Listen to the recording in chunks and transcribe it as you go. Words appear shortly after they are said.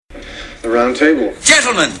The round table.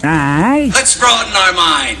 Gentlemen, Aye. let's broaden our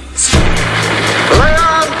minds. Lay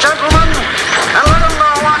on, gentlemen, and let them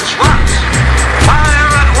know what's what.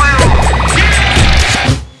 Fire at will.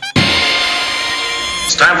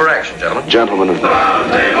 It's time for action, gentlemen. Gentlemen of the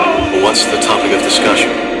round table. What's the topic of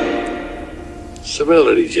discussion?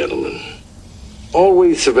 Civility, gentlemen.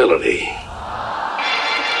 Always civility.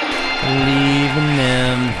 Leaving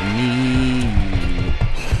them for me.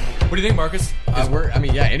 What do you think, Marcus?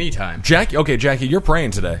 Anytime. Jackie, you're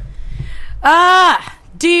praying today.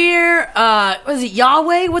 Dear, was it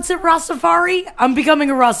Yahweh? What's it, Rastafari? I'm becoming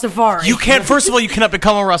a Rastafari. You can't, first of all, you cannot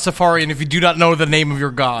become a Rastafarian if you do not know the name of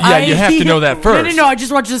your God. Yeah, you have to know that first. No, I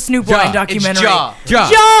just watched the Snoop Lion documentary. It's Jah.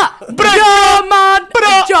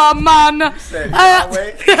 Jah, man.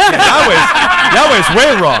 Yahweh's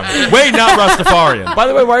way wrong. Way not Rastafarian. By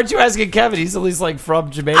the way, why aren't you asking Kevin? He's at least like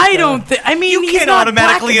from Jamaica. I don't think. I mean, You he's can't not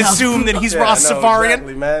automatically black enough. assume that he's Yeah, Rastafarian. No,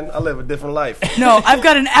 exactly, man. I live a different life. No, I've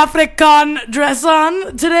got an African dress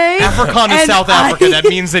on today. Afrikaan is and South Africa. That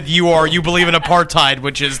means that you believe in apartheid,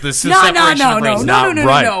 which is the separation of races. No.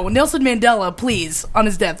 Nelson Mandela, please, on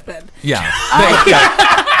his deathbed. Yeah.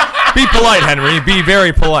 Be polite, Henry. Be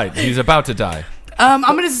very polite. He's about to die. I'm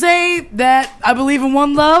gonna say that I believe in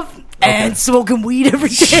one love and smoking weed every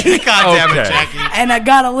day. God damn it, Jackie. And I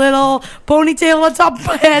got a little ponytail on top of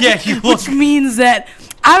my head, which means that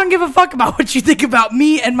I don't give a fuck about what you think about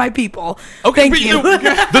me and my people. Okay, Thank you.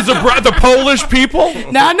 The Polish people?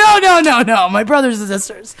 No. My brothers and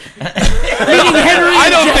sisters. Meaning Henry I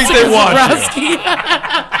don't think they watch you.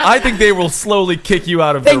 I think they will slowly kick you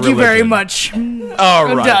out of their Thank you very religion. much. All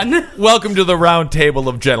I'm right. done. Welcome to the round table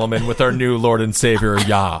of gentlemen with our new Lord and Savior,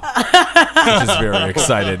 Yah. Which is very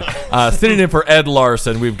excited. Sitting in for Ed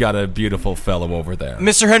Larson, we've got a beautiful fellow over there.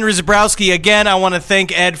 Mr. Henry Zabrowski, again, I want to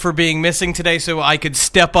thank Ed for being missing today so I could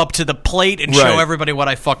step up to the plate and show everybody what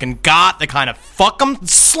I fucking got, the kind of fuck I'm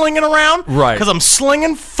slinging around. Right. Because I'm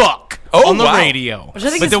slinging fuck on the radio. Which I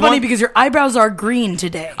think is funny because your eyebrows are green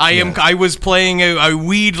today. I was playing a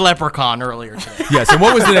weed leprechaun earlier today. Yes, and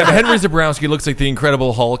what was the name? Henry Zabrowski looks like the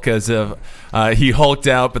Incredible Hulk as if he hulked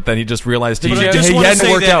out, but then he just realized he hadn't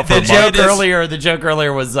worked out for a month. The joke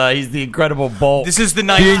earlier was he's the Incredible Bulk. This is the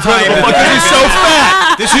ninth The time. Incredible Hulk because he's so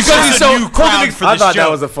fat. This is Because he's just a new crowd for I this thought joke.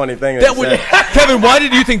 that was a funny thing. Kevin, why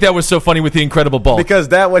did you think that was so funny with the Incredible Bulk? Because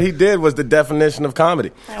what he did was the definition of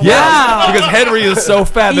comedy. Yeah, because Henry is so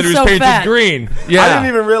fat that he was so painted fat. green. Yeah. I didn't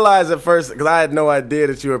even realize at first because I had no idea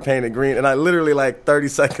that you were painted green, and I literally like 30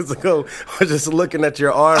 seconds ago was just looking at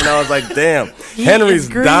your arm, and I was like, "Damn, Henry's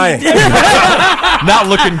dying." Not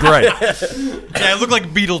looking great. Yeah, it looked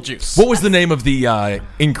like Beetlejuice. What was the name of the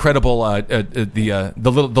incredible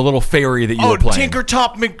the little fairy that you were playing?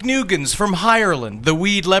 Tinkertop McNugans from Ireland, the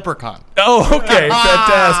weed leprechaun. Oh, okay,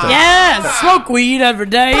 fantastic. Yes, smoke weed every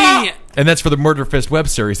day. And that's for the Murder Fist web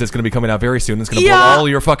series that's going to be coming out very soon. It's going to blow all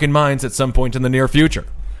your fucking minds at some point in the near future.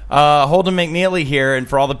 Holden McNeely here, and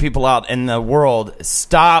for all the people out in the world,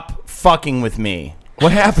 stop fucking with me.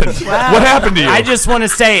 What happened? Wow. What happened to you? I just want to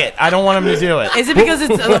say it. I don't want him to do it. Is it because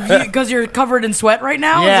it's because you're covered in sweat right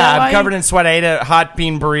now? Yeah, I'm covered in sweat. I ate a hot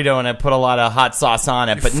bean burrito and I put a lot of hot sauce on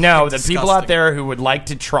it. But no, the people out there who would like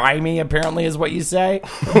to try me, apparently, is what you say.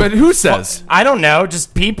 But who says? I don't know.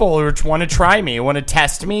 Just people who want to try me, want to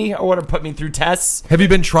test me, or want to put me through tests. Have you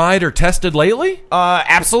been tried or tested lately?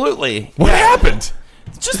 Absolutely. What happened?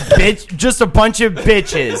 Just a bunch of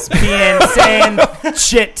bitches saying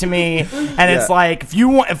shit to me, and it's like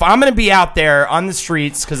if I'm gonna be out there on the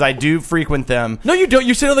streets because I do frequent them. No, you don't.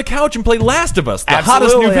 You sit on the couch and play Last of Us, the Absolutely.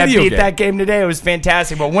 hottest new video I beat game. that game today. It was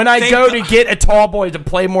fantastic. But when I go to get a tall boy to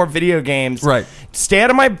play more video games, right, stay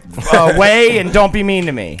out of my way and don't be mean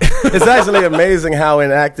to me. It's actually amazing how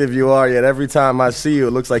inactive you are. Yet every time I see you,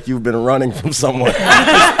 it looks like you've been running from someone. It's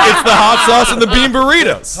the hot sauce and the bean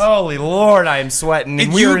burritos. Holy Lord, I am sweating.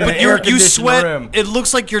 And we're in an air-conditioned room. It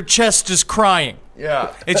looks like your chest is crying.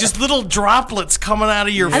 Yeah. It's just little droplets coming out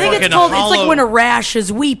of your I think fucking it's called. hollow. It's like when a rash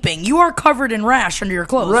is weeping. You are covered in rash under your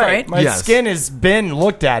clothes, right? My skin has been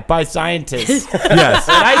looked at by scientists. Yes.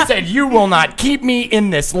 And I said, you will not keep me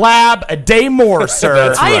in this lab a day more, sir.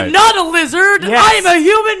 That's I right. am not a lizard. Yes. I am a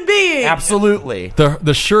human being. Absolutely.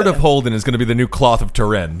 The shirt of Holden is going to be the new cloth of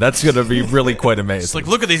Turin. That's going to be really quite amazing. It's like,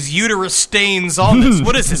 look at these uterus stains on this.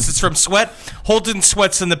 What is this? It's from sweat. Holden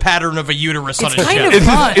sweats in the pattern of a uterus on his kind chest. of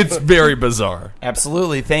fun. It's very bizarre.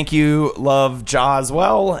 Absolutely. Thank you. Love Jaw as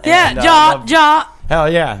well. Yeah, And, Jaw.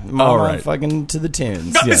 Hell yeah. Mama All right. fucking to the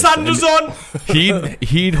tunes. Got his Yes. sandals on.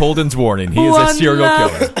 Heed Holden's warning. He is a serial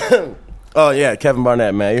killer. Oh, yeah, Kevin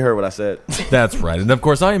Barnett, man. You heard what I said. That's right. And, of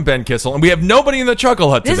course, I am Ben Kissel, and we have nobody in the Chuckle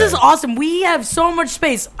Hut today. This is awesome. We have so much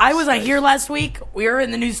space. I was here last week. We were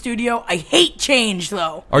in the new studio. I hate change,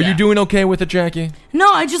 though. Are you doing okay with it, Jackie? No,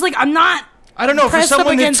 I just, I'm not... I don't know. For pressed up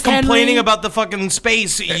someone that's against Henry. complaining about the fucking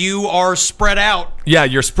space, you are spread out. Yeah,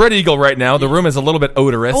 you're spread eagle right now. The room is a little bit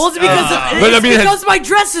odorous. Well, it's because, But, I mean, because my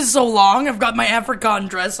dress is so long. I've got my African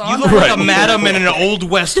dress on. You look like a madam in an old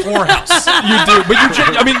West whorehouse. You do,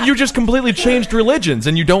 but you just completely changed religions,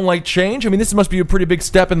 and you don't like change. I mean, this must be a pretty big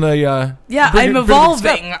step in the. Yeah, I'm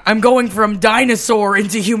evolving. I'm going from dinosaur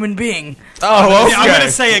into human being. Oh, okay. Yeah, I'm going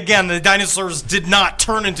to say again, the dinosaurs did not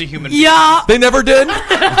turn into human beings. Yeah. They never did.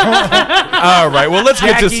 All right. Well, let's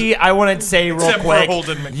get Jackie, to. I want to say real Except for quick,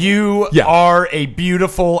 Holden. you are a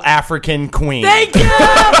beautiful African queen. Thank you.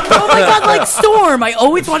 Oh my God, like Storm. I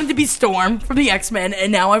always wanted to be Storm from the X-Men,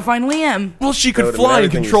 and now I finally am. Well, she could That would've fly been and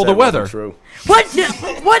everything you control the said wasn't weather. True.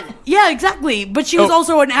 What? What? Yeah, exactly. But she was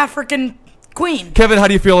also an African queen. Kevin, how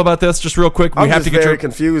do you feel about this? Just real quick, we I'm have just to get very your.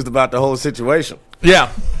 confused about the whole situation.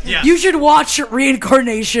 Yeah. Yeah. You should watch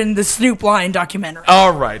Reincarnation, the Snoop Lion documentary.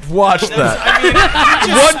 All right. Watch that. I mean,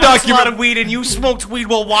 you One just smoked a lot document- of weed, and you smoked weed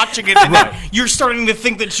while watching it, and then you're starting to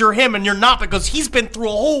think that you're him, and you're not, because he's been through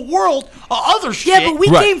a whole world of other shit. Yeah, but we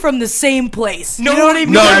Right. came from the same place. No, you know what I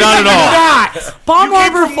mean? No, not at all. Palm You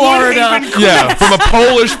came Harbor, from Florida. Woodhaven, Yeah, from a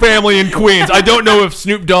Polish family in Queens. I don't know if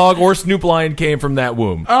Snoop Dogg or Snoop Lion came from that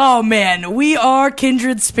womb. Oh man, we are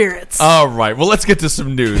kindred spirits. All right. Well, let's get to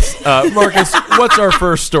some news. Marcus, what's our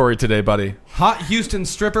first story today, buddy? Hot Houston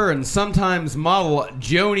stripper and sometimes model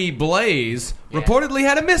Joni Blaze reportedly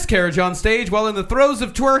had a miscarriage on stage while in the throes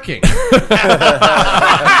of twerking.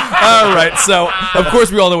 All right. So, of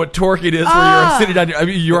course, we all know what twerking is, where you're sitting on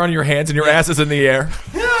you're on your hands and your ass is in the air,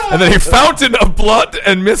 and then a fountain of blood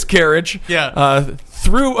and miscarriage.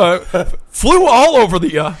 Flew all over the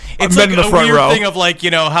It's men like in the a front weird row. thing of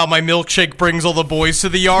how my milkshake brings all the boys to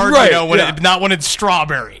the yard, Right, not when it's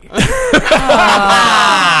strawberry.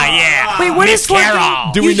 Yeah. Wait, what is Miss Carol.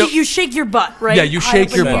 twerking? Do we know- You shake your butt, right? Yeah, you High shake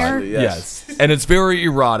up your in the butt. air? Yes. And it's very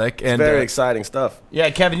erotic and Very exciting stuff. Yeah,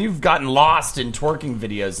 Kevin, you've gotten lost in twerking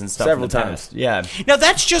videos and stuff Several in the past. times. Yeah. Now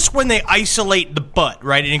that's just when they isolate the butt,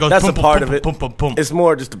 right? And it goes. That's boom, a part boom, of it. boom, boom, boom. It's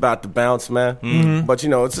more just about the bounce, man. Mm-hmm. But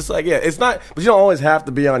it's just it's not. But you don't always have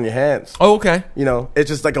to be on your hands. Oh, okay. It's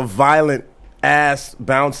just like a violent ass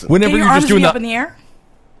bouncing. Whenever Can your you're arms just doing be the, up in the air?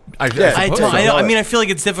 I Yeah. suppose. I mean, I feel like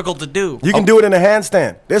it's difficult to do. You can do it in a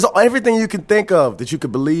handstand. There's everything you can think of that you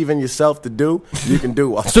could believe in yourself to do. You can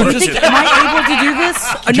do. So You just, think, am I able to do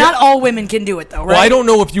this? Not all women can do it, though, right? well, I don't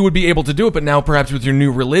know if you would be able to do it, but now perhaps with your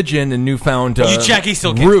new religion and newfound Jackie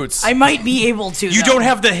still can. roots. I might be able to. You though. don't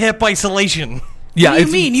have the hip isolation. Yeah, What do you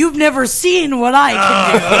it's- mean? You've never seen what I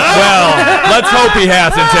can do. Well, let's hope he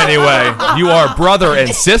hasn't anyway. You are brother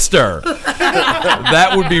and sister.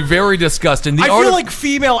 That would be very disgusting. The I art feel of- like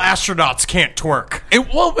female astronauts can't twerk.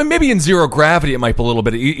 well, maybe in zero gravity it might be a little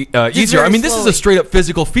bit easier. very I mean, this is a slowly. straight up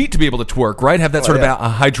physical feat to be able to twerk, right? Have that sort yeah. of a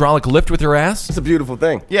hydraulic lift with your ass. It's a beautiful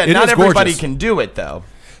thing. Yeah, It not is everybody gorgeous. can do it, though.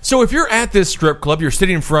 So if you're at this strip club, you're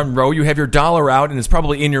sitting in front row, you have your dollar out, and it's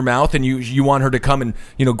probably in your mouth, and you want her to come and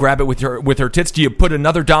grab it with her tits. Do you put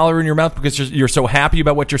another dollar in your mouth because you're so happy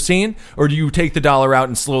about what you're seeing, or do you take the dollar out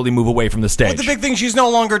and slowly move away from the stage? But the big thing, she's no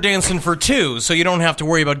longer dancing for two, so you don't have to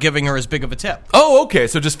worry about giving her as big of a tip. Oh, okay,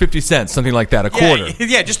 so just 50 cents, something like that, a quarter.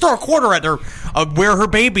 Yeah, just throw a quarter at her where her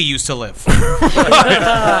baby used to live.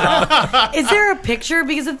 Is there a picture?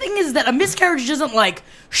 Because the thing is that a miscarriage doesn't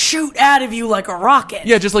shoot out of you like a rocket.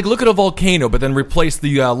 Yeah, just look at a volcano, but then replace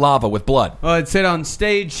the lava with blood. Well, it said on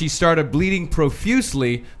stage she started bleeding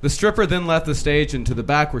profusely. The stripper then left the stage and to the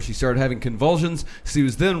back where she started having convulsions. She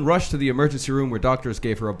was then rushed to the emergency room where doctors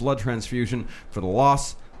gave her a blood transfusion for the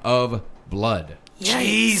loss of blood.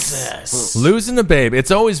 Jesus. Losing a babe,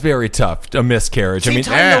 it's always very tough, a miscarriage. Same I mean,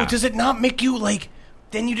 time, though, does it not make you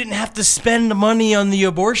then you didn't have to spend the money on the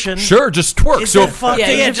abortion? sure, just twerk. Is So that fucked?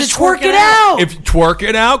 Yeah, you have to just twerk it out. if twerk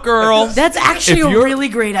it out, girl. That's actually If a you're- really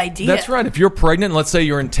great idea. That's right. If you're pregnant, let's say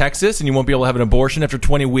you're in Texas and you won't be able to have an abortion after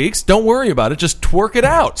 20 weeks, don't worry about it. Just twerk it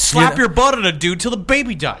out. Slap You know? your butt at a dude till the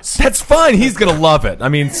baby dies. That's fine. He's going to love it. I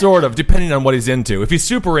mean, sort of, depending on what he's into. If he's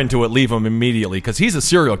super into it, leave him immediately because he's a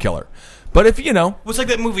serial killer. But if, What's like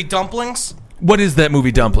that movie Dumplings? what is that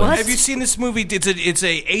movie, Dumplings? Have you seen this movie? It's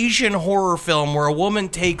a Asian horror film where a woman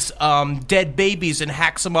takes dead babies and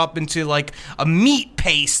hacks them up into a meat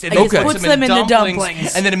paste and I guess Okay. puts them in the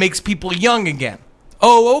dumplings. and then it makes people young again.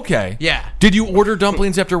 Oh, okay. Yeah. Did you order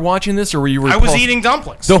dumplings after watching this, or were you? I was eating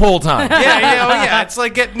dumplings the whole time. Yeah. It's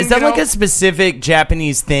like getting. Is that like a specific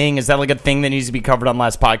Japanese thing? Is that like a thing that needs to be covered on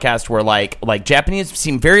last podcast? Where like Japanese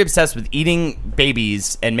seem very obsessed with eating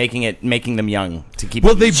babies and making them young to keep.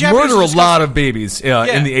 Well, them they Japanese murder a is lot of babies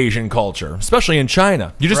in the Asian culture, especially in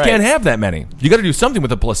China. You just Right. can't have that many. You got to do something with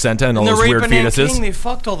the placenta and all the those weird raping fetuses. King, they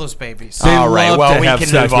fucked all those babies. They All right, love well, to we have can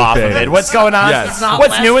sex move with off of babies. it. What's going on? Yes. It's not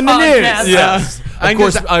What's last new in the news? podcast. Yes. I'm Of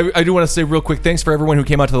course, just- I do want to say real quick thanks for everyone who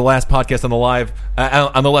came out to the last podcast on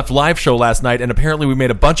the Left live show last night, and apparently we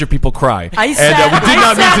made a bunch of people cry. I and sat, we did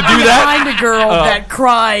not I mean to do that. behind a girl that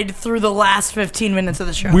cried through the last 15 minutes of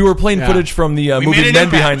the show. We were playing footage from the made movie an Men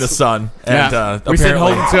impact. Behind the Sun, and we sent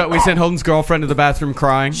apparently we sent Holden's girlfriend to the bathroom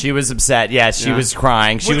crying. She was upset. Yeah, she was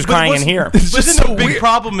crying. She was But crying in what's- here. Wasn't just so the big weird.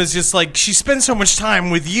 problem is just like she spends so much time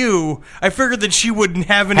with you. I figured that she wouldn't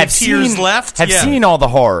have any tears left. Have Yeah. seen all the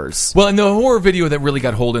horrors. Well, and the horror video that really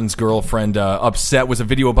got Holden's girlfriend upset was a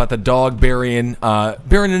video about the dog burying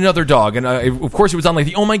another dog, and of course it was on like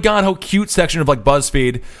the oh my god how cute section of like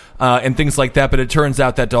BuzzFeed and things like that. But it turns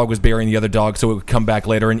out that dog was burying the other dog, so it would come back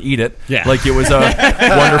later and eat it, like it was a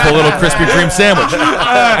wonderful little Krispy Kreme sandwich.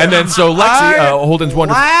 And then so Lexi, Holden's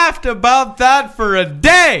wonderful. Laughed about that for a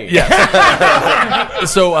day.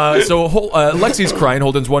 So Lexi's crying,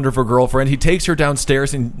 Holden's wonderful girlfriend. He takes her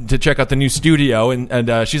downstairs to check out the new studio,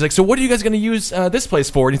 and she's like, so what are you guys going to use this place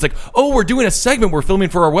for? And he's like, oh, we're doing a segment we're filming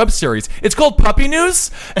for our web series. It's called Puppy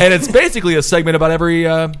News, and it's basically a segment about every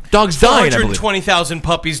dog's dying, I believe. 120,000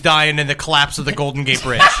 puppies dying in the collapse of the Golden Gate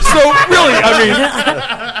Bridge. So really, I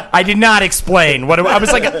mean, I did not explain what I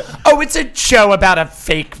was like. Oh, it's a show about a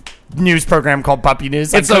fake news program called Puppy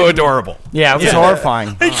News. it's so adorable. Yeah, it was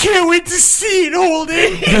horrifying. I can't wait to see it, Holden.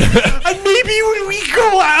 And maybe when we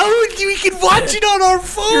go out, we can watch it on our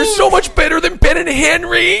phone. You're so much better than Ben and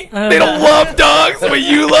Henry. They don't love dogs, but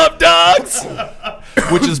you love dogs.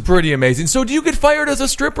 Which is pretty amazing. So do you get fired as a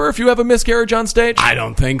stripper if you have a miscarriage on stage? I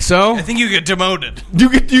don't think so. I think you get demoted. You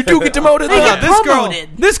do get demoted? get this promoted.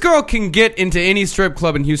 this girl can get into any strip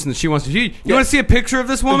club in Houston that she wants to. You want to see a picture of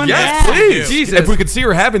this woman? Yes, Yeah. please. Jesus. If we could see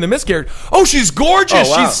her having the miscarriage. Oh, she's gorgeous.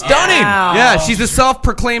 Oh, wow. She's stunning. Wow. Yeah, she's the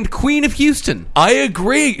self-proclaimed queen of Houston. I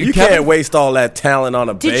agree. You Kevin- can't waste all that talent on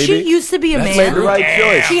a Did baby. she used to be a Made the man? right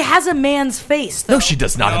choice. She has a man's face, though. No, she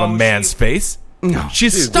does not have a man's face. No,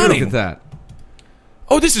 She's stunning. Look at that.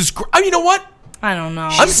 Oh, this is. You know what? I don't know.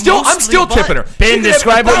 I'm still tipping her. Ben, She could have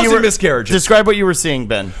describe what you 1,000 were miscarriages. Describe what you were seeing,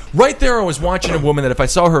 Ben. Right there, I was watching a woman that if I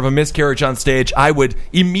saw her have a miscarriage on stage, I would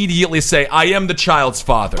immediately say, I am the child's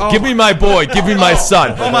father. Give me my boy. Give me my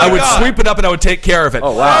son. I would sweep it up and I would take care of it.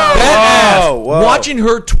 Oh, wow. Badass. Whoa, whoa. Watching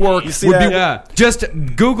her twerk You see would that? be... Yeah, just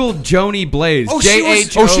Google Joni Blaze. Oh, she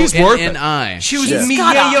was- she's worth it. J-H-O-N-N-I. She was Shit.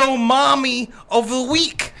 Miyayo Mommy of the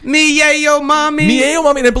Week. Me, yeah, yo, mommy. Mieo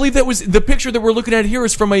Mommy, and I believe that was the picture that we're looking at here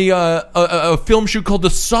is from a film shoot called The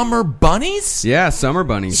Summer Bunnies? Yeah, summer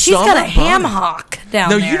bunnies. She's got a Summer ham bunny. hock down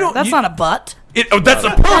No, there. you don't- That's you- not a butt. That's a perfect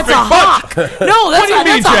That's a bunch. hock. No, that's, do you mean,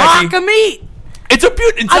 that's a Jackie? hock of meat. It's a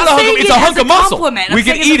beaut. It's I'm not a hunk saying of, it's it a as hunk of muscle. compliment. We I'm can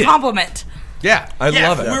saying it's eat a it. compliment. Yeah, I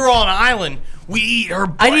love If it. we were on an island, we eat her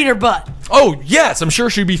butt. I'd eat her butt. Oh, yes. I'm sure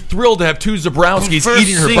she'd be thrilled to have two Zabrowskis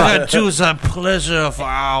eating her butt. do is a pleasure of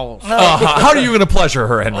ours. How are you going to pleasure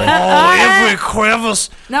her, Henry? Every crevice,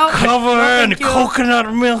 No, cover no, her in thank you.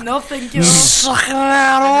 coconut milk, No, thank you. sucking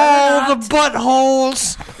out all the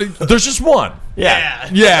buttholes. There's just one. Yeah.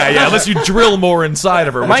 Yeah. Unless you drill more inside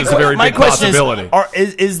of her, which is a very big question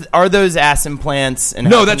possibility. are those ass implants? And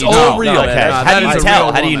No, how that's can you all know? real. Okay. No, How that do is you a tell?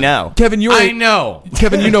 real How do you woman. know? Kevin, I know.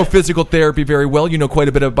 Kevin, you know physical therapy very well. You know quite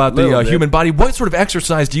a bit about the Little bit. human body. What sort of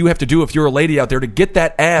exercise do you have to do if you're a lady out there to get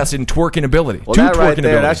that ass in twerking ability? Well, to that twerking right there,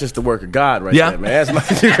 ability. that's just the work of God right Yeah. there, man. That's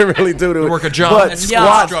much you can really do to it. Work of John. But That's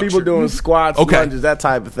squats, structure. people doing squats, Okay. lunges, that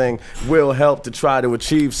type of thing will help to try to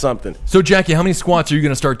achieve something. So, Jackie, how many squats are you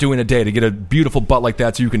going to start doing a day to get a beautiful butt like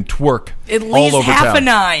that so you can twerk At all least over half town? a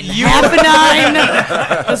nine. Half a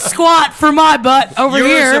nine. A squat for my butt over You're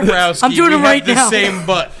here. Zabrowski. I'm doing we it right have now. the same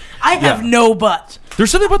butt. I have no butt. There's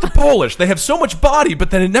something about the Polish. They have so much body,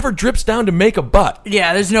 but then it never drips down to make a butt.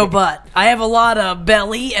 Yeah, there's no butt. I have a lot of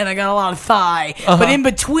belly and I got a lot of thigh. But in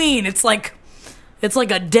between, it's like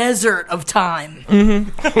a desert of time.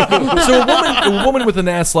 So a woman with an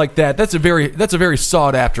ass like that's a very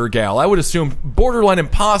sought after gal. I would assume borderline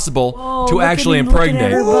impossible to look at actually him looking impregnate.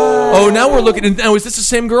 at her butt. Oh, now we're looking. Now is this the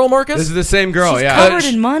same girl, Marcus? This is the same girl. She's yeah, covered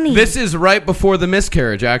in money. This is right before the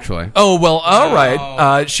miscarriage, actually. Oh well, all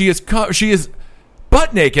right. She is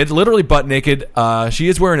butt naked, literally butt naked. She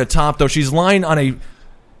is wearing a top though. She's lying on a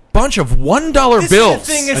bunch of $1 bills,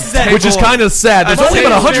 thing is that- which is kind of sad. There's I'd only say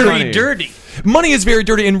about it's 100. very dirty. Money is very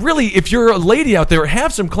dirty, and really, if you're a lady out there,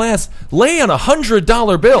 have some class. Lay on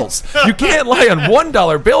 $100 bills. You can't lay on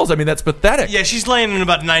 $1 bills. I mean, that's pathetic. Yeah, she's laying in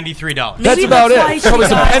about $93. That's Maybe about that's why it. she Probably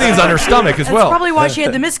some got- pennies on her stomach as That's well. probably why she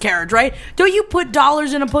had the miscarriage, right? Don't you put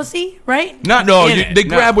dollars in a pussy, right? Not No, in you, it, they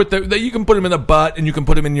no. grab with you can put them in the butt, and you can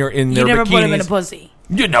put them in their You never bikinis. put them in a pussy.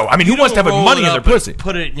 You know, I mean, who wants to have Roll money it in their up and pussy?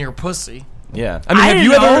 Put it in your pussy. Yeah. I mean, I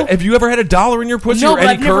have you ever had a dollar in your pussy No, or but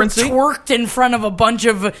any I've never currency? twerked in front of a bunch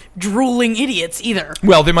of drooling idiots either.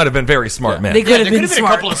 Well, they might have been very smart men. They could Yeah, have there been could have been a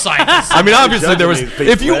smart. couple of scientists. I mean, obviously there was. Judging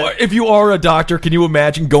these people, If you are a doctor, can you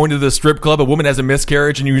imagine going to the strip club? A woman has a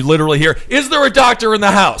miscarriage, and you literally hear, "Is there a doctor in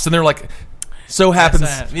the house?" And they're like, "So happens,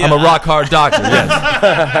 Yeah. I'm a rock hard doctor."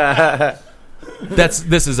 Yes.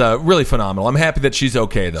 This is really phenomenal. I'm happy that she's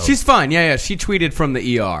okay though. She's fine. Yeah. She tweeted from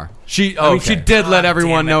the ER. She. I mean, Okay. she did let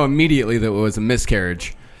everyone damn it. know immediately that it was a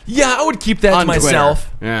miscarriage. Yeah, I would keep that On to myself.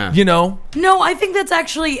 Twitter. Yeah. You know. No, I think that's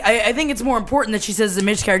actually. I think it's more important that she says it's a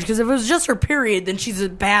miscarriage because if it was just her period, then she's a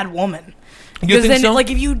bad woman. You Because think then, so?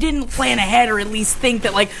 like, if you didn't plan ahead or at least think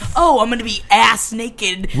that, like, oh, I'm going to be ass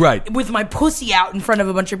naked, Right. with my pussy out in front of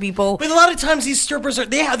a bunch of people. But a lot of times these strippers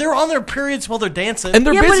they're on their periods while they're dancing. And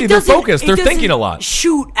they're Yeah, but busy. it They're doesn't- focused. it They're doesn't thinking a lot.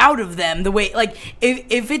 Shoot out of them the way, like,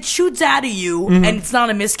 if it shoots out of you Mm-hmm. and it's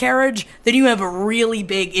not a miscarriage, then you have a really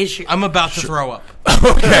big issue. I'm about to throw up.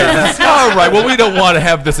 Okay. All right. Well, we don't want to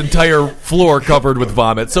have this entire floor covered with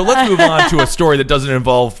vomit. So let's move on to a story that doesn't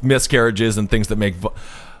involve miscarriages and things that make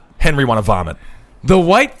Henry want to vomit. The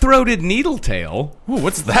white-throated needletail, Ooh,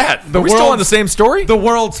 what's that? Are we still on the same story? the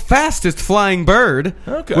world's fastest flying bird,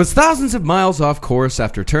 Okay. was thousands of miles off course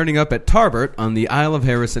after turning up at Tarbert on the Isle of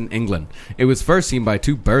Harrison, England. It was first seen by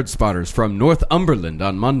 2 bird spotters from Northumberland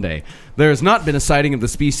on Monday. There has not been a sighting of the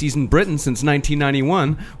species in Britain since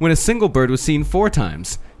 1991, when a single bird was seen 4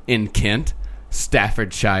 times. In Kent,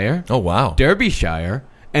 Staffordshire, Oh, wow. Derbyshire,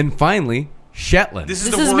 and finally, Shetland. This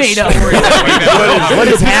This the is worst made up. story. What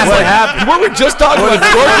is happening? Were we just talking about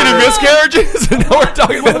twerking and miscarriages? And now we're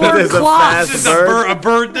talking about Bird There's a claws. This fast is bird. a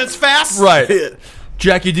bird that's fast. Right.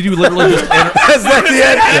 Jackie, did you literally just enter? That's not the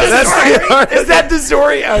end. That's the Is that the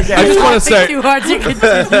story? Okay. I just want to say, Too hard to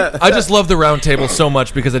continue. I just love the round table so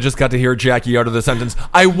much because I just got to hear Jackie utter the sentence,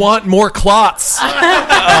 "I want more clots."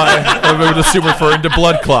 I would assume referring to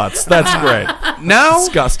blood clots. That's great. Now,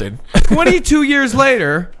 Disgusting. 22 years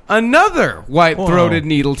later, another white-throated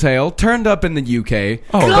needletail turned up in the UK.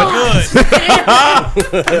 Oh,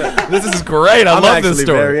 this is great. I I'm love actually this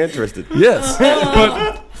story. very interested. Yes.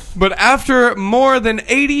 But after more than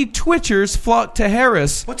 80 twitchers flocked to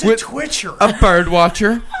Harris What's a with twitcher? a bird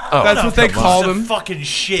watcher, that's what they call them. Fucking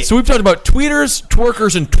shit. So we've talked about tweeters,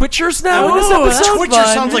 twerkers, and twitchers now in this Oh, episode. that's twitcher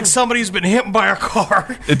fun. sounds like somebody who's been hit by a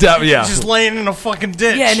car. Yeah. Just laying in a fucking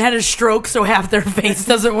ditch. Yeah, and had a stroke, so half their face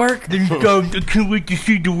doesn't work. I can't wait to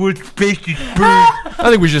see the world's fastest bird. I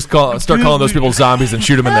think we should just start calling those people zombies and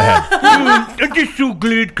shoot them in the head. I'm just so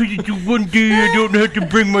glad because it's the one day I don't have to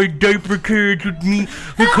bring my diaper carriage with me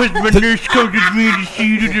because my nurse comes with me to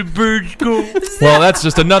see that the birds go. Well, that's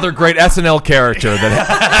just another great SNL character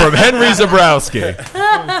from Henry Zabrowski.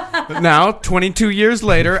 Now, 22 years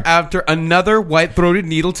later, after another white-throated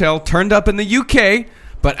needletail turned up in the UK,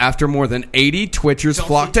 but after more than 80 twitchers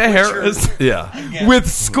flocked to Harris, Yeah. with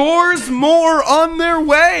scores more on their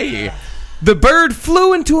way. The bird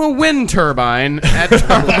flew into a wind turbine at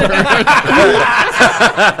Tarbert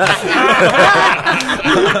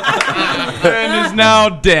and is now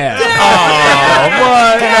dead.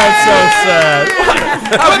 What? That's so sad.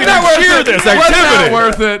 How can you cheer this Wasn't that activity?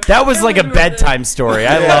 worth it? That was like a bedtime story.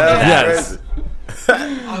 I loved that. Yes.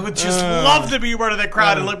 I would just love to be part of that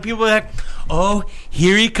crowd and look people like, oh,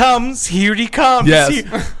 here he comes, here he comes. Yes.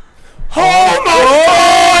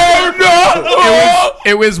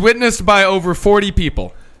 It was witnessed by over 40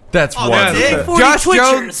 people. That's that's wonderful. it. 40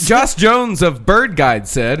 twitchers. Josh Jones of Bird Guide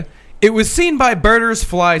said, "It was seen by birders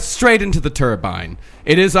fly straight into the turbine.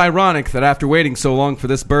 It is ironic that after waiting so long for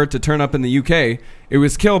this bird to turn up in the UK, it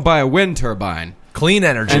was killed by a wind turbine Clean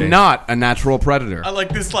energy. and not a natural predator." I like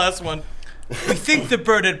this last one. We think the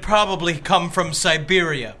bird had probably come from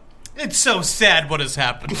Siberia. It's so sad what has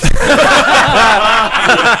happened. It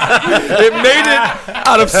made it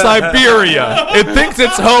out of Siberia. It thinks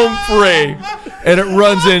it's home free, and it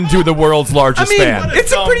runs into the world's largest fan.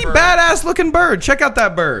 It's a dumb pretty bird. badass looking bird. Check out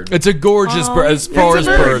that bird. It's a gorgeous bird as far as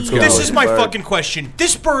birds go. This is my Bird. fucking question.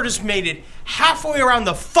 This bird has made it halfway around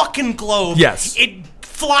the fucking globe. Yes. It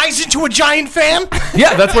flies into a giant fan.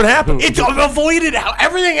 Yeah, that's what happened. It's avoided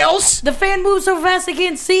everything else. The fan moves so fast I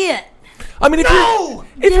can't see it. I mean, if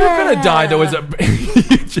you're gonna die though, as a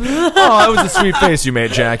that was a sweet face you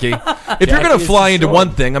made, Jackie. If you're going to fly into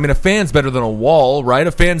one thing, I mean, a fan's better than a wall, right?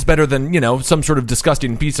 A fan's better than, some sort of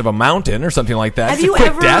disgusting piece of a mountain or something like that. Have It's you a quick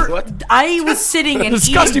ever? death. I was sitting and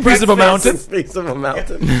Disgusting eating piece of a mountain. Piece of a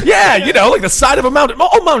mountain. Yeah, like the side of a mountain.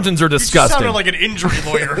 All mountains are disgusting. Sounded like an injury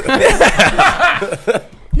lawyer.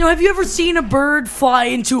 No, have you ever seen a bird fly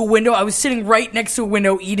into a window? I was sitting right next to a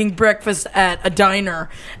window eating breakfast at a diner,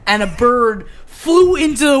 and a bird flew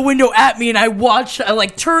into the window at me, and I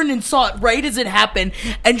turned and saw it right as it happened,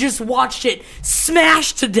 and just watched it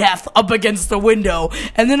smash to death up against the window,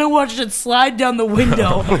 and then I watched it slide down the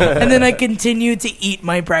window, and then I continued to eat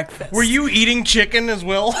my breakfast. Were you eating chicken as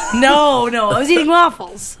well? No, I was eating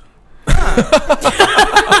waffles. It's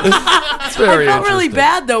very I felt really interesting.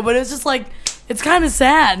 bad, though, but it was just like, it's kind of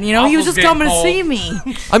sad, He was Waffles just getting coming to cold. see me.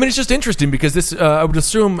 I mean, it's just interesting because this, I would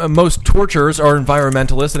assume most torturers are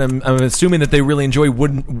environmentalists, and I'm assuming that they really enjoy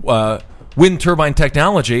wind turbine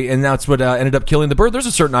technology, and that's what ended up killing the bird. There's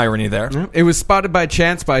a certain irony there. It was spotted by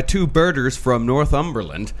chance by two birders from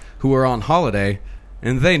Northumberland who were on holiday,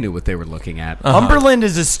 and they knew what they were looking at. Umberland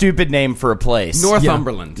is a stupid name for a place.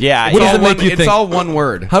 Northumberland. Yeah. What does It's it all make one- you It's think? all one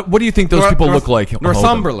word. What do you think those people look like?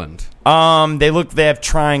 Northumberland. They have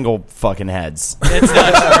triangle fucking heads. It's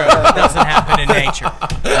not true. It doesn't happen in nature.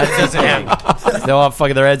 That doesn't happen. They'll have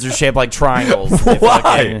their heads are shaped like triangles. They Why?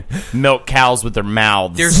 fucking milk cows with their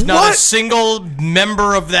mouths. There's not What? a single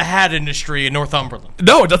member of the hat industry in Northumberland.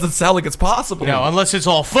 No, it doesn't sound like it's possible. No, unless it's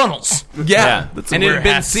all funnels. Yeah. And it had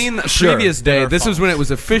been seen the previous day. This was when it was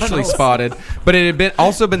officially spotted, but it had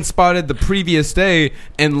also been spotted the previous day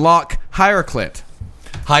in Loch Hierclit.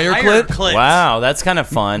 Higher Higher clit? clit. Wow, that's kind of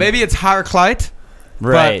fun. Maybe it's Hierclit,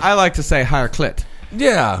 right. but I like to say Hierclit.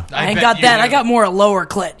 Yeah. I ain't bet got you that. do. I got more a lower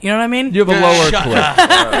clit. You know what I mean? You have a lower Shut clit.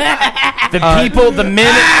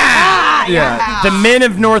 the men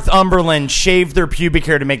of Northumberland shave their pubic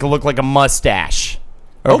hair to make it look like a mustache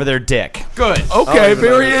over their dick. Good. Okay,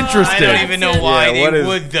 very I interesting. don't even know why Yeah, what they is-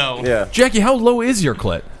 would, though. Yeah. Jackie, how low is your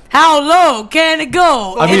clit? How low can it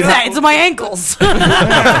go? It's my ankles.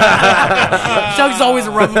 Chuck's always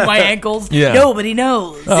rubbing my ankles. Yeah. Nobody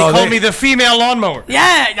knows. They call me the female lawnmower.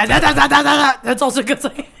 Yeah. That's also good.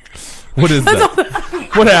 What is that?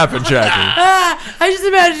 What happened, Jackie? I just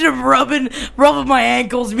imagine him rubbing my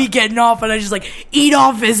ankles, me getting off, and I just eat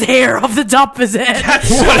off his hair off the top of his head.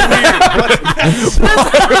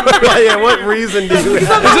 Yeah, what reason do you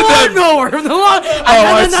have? Lawnmower.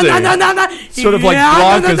 I see. Sort of like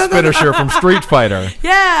Blanca's finisher from Street Fighter.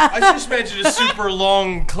 Yeah. I just imagine a super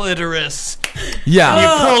long clitoris. Yeah.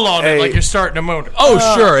 You pull on Hey. it like you're starting a motor. Oh,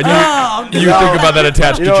 sure. And you think about that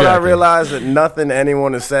attached You to know what I Jackie. realized? That nothing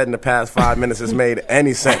anyone has said in the past 5 minutes has made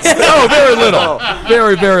any sense. Oh, very little.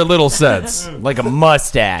 Very, very little sense. Like a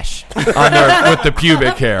mustache. On there with the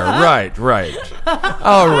pubic hair. Right.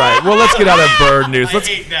 All right. Well, let's get out of bird news. I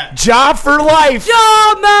hate that. Job for life.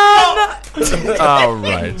 All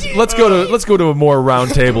right. Let's go to a more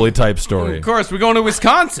roundtable-y type story. Of course, we're going to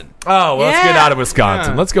Wisconsin. Oh, well, let's get Yeah. out of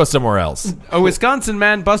Wisconsin. Yeah. Let's go somewhere else. A Wisconsin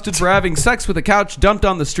man busted for having sex with a couch dumped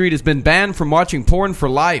on the street has been banned from watching porn for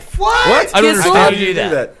life. What? I don't understand. How do you do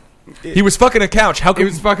that? He was fucking a couch. How He come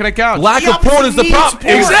was fucking a couch. lack of porn is the problem?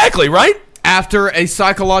 Exactly, right? After a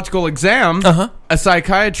psychological exam, a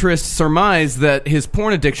psychiatrist surmised that his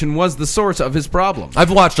porn addiction was the source of his problem.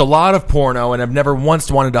 I've watched a lot of porno and I've never once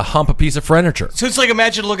wanted to hump a piece of furniture. So it's like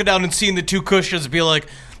imagine looking down and seeing the two cushions and be like,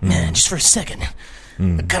 man, just for a second.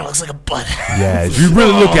 It kind of looks like a butt. Yeah, if you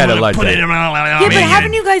really look at it like Put it that. in Yeah, but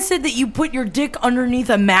haven't you guys said that you put your dick underneath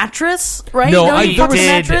a mattress, right? No, Don't I you put a did.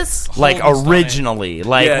 mattress? Like Holding originally.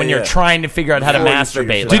 Like Yeah, when you're yeah. trying to figure out how to Before you figure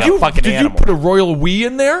masturbate. shit Like out. a fucking Did you animal. put a royal we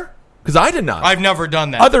in there? Because I did not. I've never done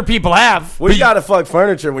that. Other people have. Well, you gotta fuck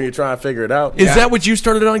furniture when you're trying to figure it out. Is that what you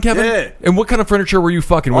started on, Kevin? Yeah. And what kind of furniture were you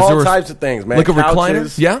fucking? Was all there types of things, man? Like a recliner?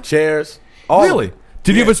 Couches, Yeah? chairs. All Really? of them.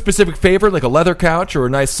 Did you Yeah. have a specific favorite, like a leather couch or a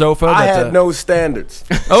nice sofa? I that, had no standards.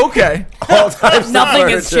 Okay. All types of Nothing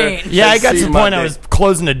has furniture. changed. Yeah, I got to See the my point I dick. was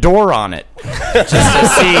closing a door on it. Just to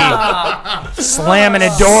see. Slamming a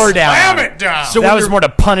door down. Slam it down. So That when was you're- more to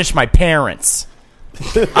punish my parents.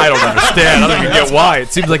 I don't understand. I don't even get why.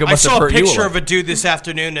 It seems like it I must have saw a hurt you. picture lot. of a dude this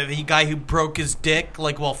afternoon of a guy who broke his dick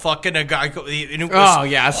like while fucking a guy. And it was Oh,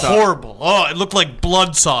 yeah, I saw it. horrible. Oh, it looked like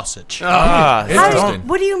blood sausage. Interesting.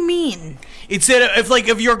 What do you mean? It said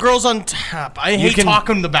if your girl's on top, I hate can-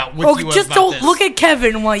 talking about with Oh, you just about don't this. look at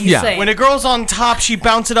Kevin while you Yeah. say. When a girl's on top, she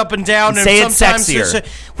bounces it up and down, and Say it sometimes sexier. it's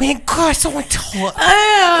when a girl's on top, she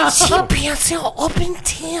bounces up and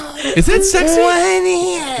down. Is that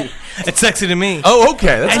sexy? It's sexy to me. Oh, okay.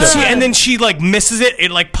 That's And different. then she like misses it.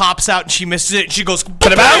 It like pops out, and she misses it. And she goes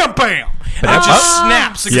bam, bam. and it just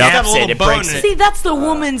snaps. It's got a little It bone breaks in it. See, that's the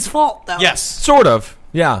woman's fault, though. Yes. Sort of.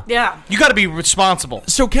 Yeah. Yeah. You got to be responsible.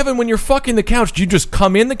 So, Kevin, when you're fucking the couch, do you just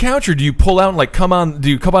come in the couch, or do you pull out and like come on? Do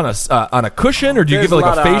you come on a cushion, or do you There's give it like a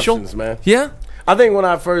a lot of facial? options, man. Yeah. I think when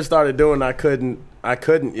I first started doing, I couldn't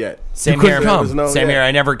yet. Same couldn't here. come. There was Same yeah. here.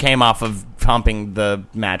 I never came off of humping the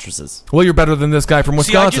mattresses. Well, you're better than this guy from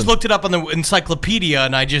See, I Wisconsin. just looked it up on the encyclopedia,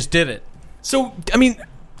 and I just did it. So, I mean,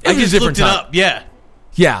 I every just different looked it time. up. Yeah.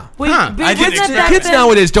 Yeah. Wait, Huh. but I wasn't didn't that expect back Kids then?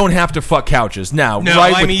 nowadays don't have to fuck couches now, No,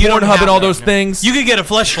 right? I With mean, you don't Pornhub have and all to. those things. You could get a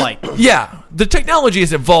fleshlight. Yeah, the technology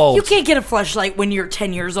has evolved. You can't get a fleshlight when you're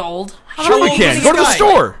 10 years old. How Sure old we is can. this Go to the guy?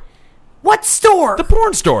 store. What store? The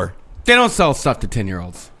porn store. They don't sell stuff to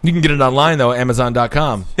 10-year-olds. You can get it online, though,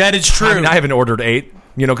 Amazon.com. That is true. I mean, I haven't ordered 8,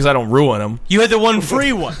 because I don't ruin them. You had the one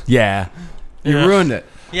free one. Yeah. You ruined it.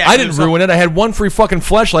 Yeah, I didn't ruin it. I had one free fucking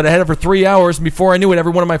fleshlight. I had it for 3 hours, and before I knew it,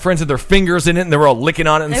 every one of my friends had their fingers in it, and they were all licking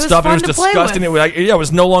on it and It was stuff. And it fun was to play disgusting. with. It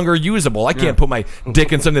was no longer usable. I can't put my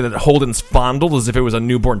dick in something that Holden's fondled as if it was a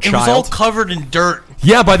newborn It was all child. covered in dirt.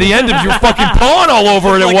 Yeah, by the end of your fucking pawn all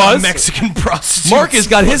over it, Like it was. a Mexican prostitute. Marcus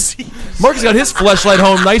got his fleshlight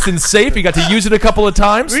home nice and safe. He got to use it a couple of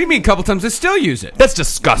times. What do you mean a couple times? They still use it. That's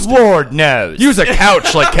disgusting. Lord knows. Use a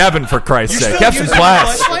couch like Kevin, for Christ's sake. Have some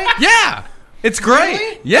class. Yeah. It's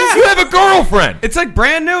great. Yeah. You have a girlfriend. It's like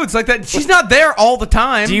brand new. It's like that. She's not there all the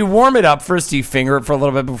time. Do you warm it up first? Do you finger it for a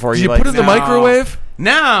little bit before Do you you like? put it in the microwave?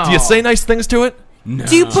 No. Do you say nice things to it?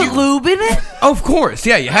 Do you put lube in it? Of course.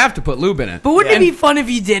 Yeah, you have to put lube in it. But wouldn't it be fun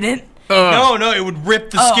if you didn't? No, it would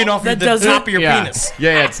rip the skin off that the doesn't- top of your Yeah. penis.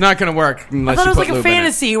 Yeah, it's not going to work I unless thought it you was put like a lube in it.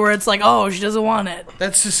 fantasy where it's like, oh, she doesn't want it.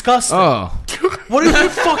 That's disgusting. Oh. What are you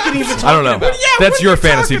fucking even talking I don't know. about? That's your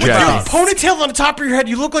fantasy, Jackie. Ponytail on the top of your head,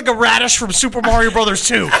 you look like a radish from Super Mario Brothers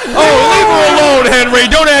 2. Oh, leave her alone, Henry.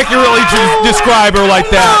 Don't accurately describe her like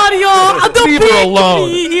that. Mario, don't Leave her pick alone.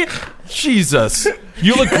 me. Jesus.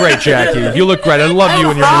 You look great, Jackie. You look great. I love you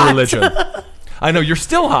and your new religion. I know, you're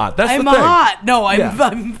still hot. That's I'm the thing. hot. No, I'm, Yeah.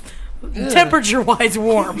 I'm temperature-wise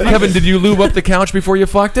warm. Kevin, did you lube up the couch before you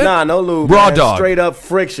fucked it? Nah, no lube. Raw man. dog. Straight up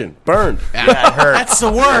friction. Burned. That hurt. That's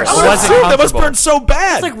the worst. It wasn't That must comfortable. burn so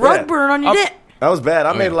bad. It's like rug burn on your dick. That was bad.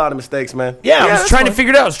 I made a lot of mistakes, man. Yeah, I was that's trying to fine.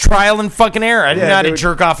 figure it out. It was trial and fucking error. I didn't Yeah, know how to dude.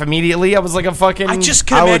 jerk off immediately. I was like a fucking. I just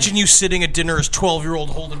can I would- imagine you sitting at dinner as 12-year-old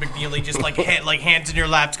Holden McNeely, just like hands in your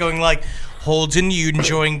laps, going like, "Holden, you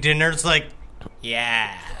enjoying dinner?" It's like,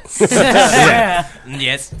 yeah.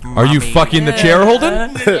 Yes. Are you mommy. fucking the chair,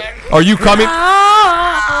 Holden? Are you coming?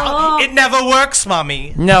 It never works,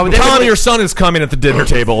 mommy. No, they Tom, would, your son is coming at the dinner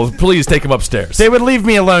table. Please take him upstairs. they would leave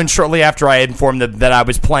me alone shortly after I informed them that I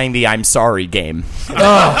was playing the I'm sorry game.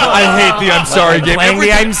 I hate the I'm sorry game. Playing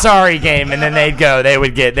the I'm sorry game, and then they'd go. They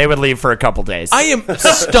would leave for a couple days. I am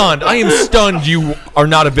stunned. I am stunned you are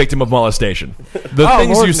not a victim of molestation. The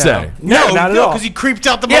things Lord, you no. say. No, not at all. because he creeped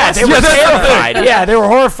out the Yeah, they monster. were that's the thing. terrified. Yeah, they were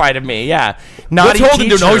horrified of me. Yeah, What's naughty Holden doing?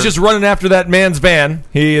 teacher. Oh, he's just running after that man's van.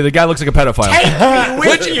 The guy looks like a pedophile.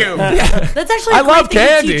 With you. That's actually I a love great thing to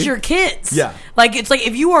candy. teach your kids. Yeah. Like, it's like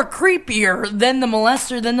if you are creepier than the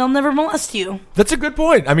molester, then they'll never molest you. That's a good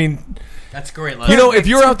point. I mean, That's great. you know, if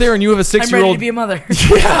you're out there and you have a I'm ready to 6-year-old, be a mother.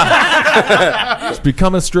 just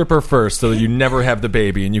become a stripper first so that you never have the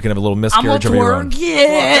baby and you can have a little I'm a miscarriage of your own. twerk,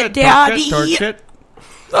 yeah, daddy.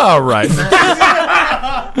 All right.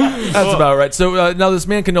 That's about right. So now this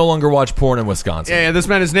man can no longer watch porn in Wisconsin. Yeah, this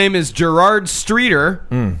man, his name is Gerard Streeter.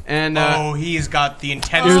 And he's got the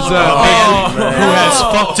intent Here's, of a man who has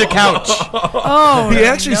fucked a couch. Oh, He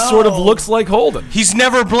actually sort of looks like Holden. He's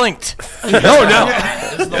never blinked. check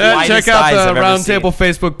out the Roundtable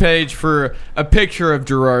Facebook page for a picture of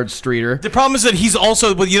Gerard Streeter. The problem is that he's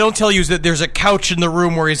also, what you don't tell you is that there's a couch in the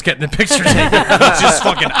room where he's getting the picture taken. He's just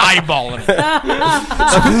fucking eyeballing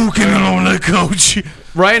it. Who can own a couch?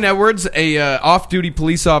 Ryan Edwards, a off-duty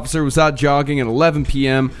police officer, was out jogging at 11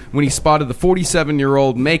 p.m. when he spotted the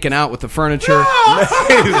 47-year-old making out with the furniture.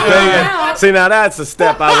 See, now that's a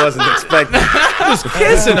step I wasn't expecting. Just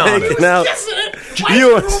kissing on it. Now,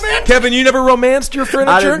 Kevin, you never romanced your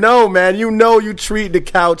furniture? I didn't know, man. You treat the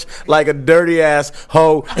couch like a dirty ass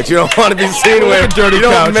hoe that you don't want to be seen with. dirty you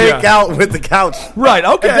don't couch, make yeah. out with the couch. Right,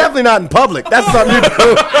 okay. And definitely not in public. That's something you do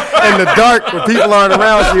in the dark where people aren't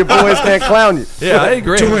around so your boys can't clown you. Yeah, I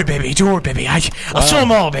agree. Do it, baby. I'll show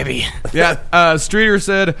them all, baby. Yeah, Streeter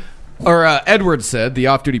said, or Edwards said, the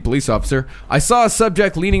off-duty police officer, I saw a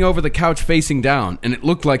subject leaning over the couch facing down, and it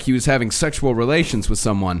looked like he was having sexual relations with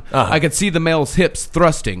someone. I could see the male's hips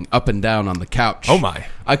thrusting up and down on the couch. Oh, my.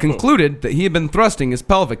 I concluded that he had been thrusting his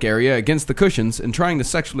pelvic area against the cushions and trying to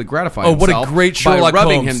sexually gratify Oh, what a himself great Sherlock by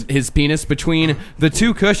rubbing Holmes. his penis between the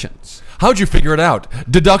two cushions. How'd you figure it out?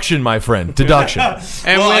 Deduction, my friend. Deduction.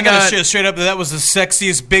 And Well, I when, gotta say straight up that was the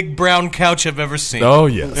sexiest big brown couch I've ever seen. Oh,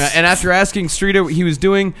 yes. and after asking Streeter what he was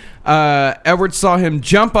doing, Edward saw him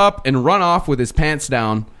jump up and run off with his pants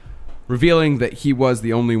down, revealing that he was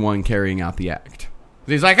the only one carrying out the act.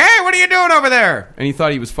 He's like, "Hey, what are you doing over there?" And he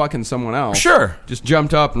thought he was fucking someone else. Sure. Just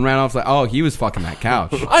jumped up and ran off like, "Oh, he was fucking that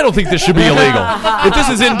couch." I don't think this should be illegal. If this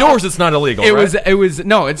is indoors, it's not illegal, It right? was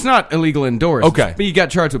no, it's not illegal indoors. Okay. But you got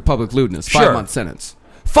charged with public lewdness. Sure. 5-month sentence.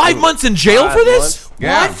 5 months in jail for this?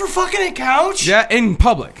 Yeah. What, for fucking a couch? Yeah, in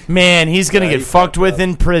public. Man, he's gonna get fucked with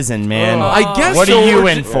in prison, man. I guess What so. are you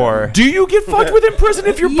in for? Do you get fucked with in prison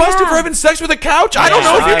if you're busted for having sex with a couch? I don't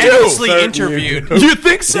know if you do. Endlessly Certain interviewed. You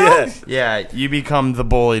think so? Yes. Yeah, you become the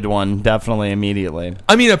bullied one, definitely immediately.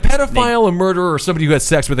 I mean, a pedophile, a murderer, or somebody who has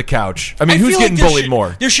sex with a couch. I mean, I who's feel getting there bullied should-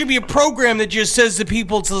 more? There should be a program that just says to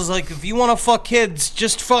people, it's like, if you want to fuck kids,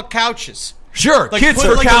 just fuck couches. Sure, Like kids put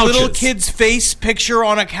for like couches. a little kid's face picture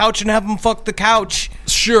on a couch and have them fuck the couch.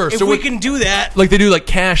 Sure, If so we what- can do that, like they do like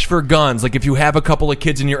cash for guns. Like if you have a couple of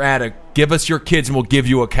kids in your attic, give us your kids and we'll give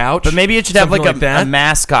you a couch. But maybe it should have Something like, that. a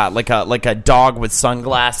mascot, like a dog with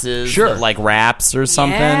sunglasses, Sure. that, like raps or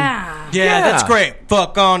something. yeah, that's great.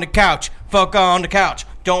 Fuck on the couch. Fuck on the couch.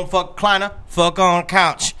 Don't fuck Kleiner. Fuck on the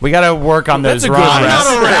couch. We got to work on That's those a good rhymes.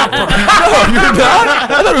 rap. I'm not a rapper. No, you're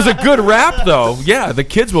not. I thought it was a good rap, though. Yeah, the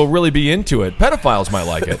kids will really be into it. Pedophiles might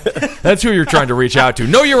like it. That's who you're trying to reach out to.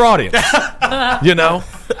 Know your audience. You know?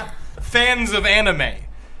 Fans of anime.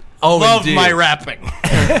 Oh, Love indeed. my rapping.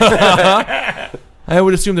 I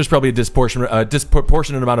would assume there's probably a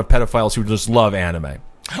disproportionate amount of pedophiles who just love anime.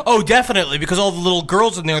 Oh, definitely, because all the little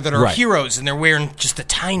girls in there that are Right. heroes, and they're wearing just the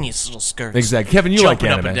tiniest little skirts. Exactly. Kevin, you like Jumping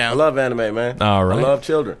up anime. and I down. love anime, man. All right. I love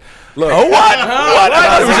children. Look. Oh, what? What? I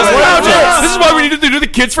thought it was just couches. This is why we need to do the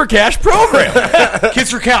Kids for Cash program.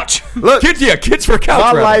 Kids for couch. Look, Kids for Couch. my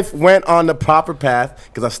rather. life went on the proper path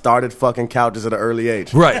because I started fucking couches at an early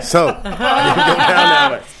age. Right. So, you can go down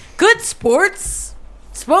that way. Good sports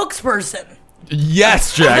spokesperson.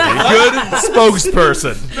 Yes, Jackie. Good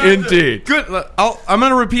spokesperson. Indeed. Good. I'm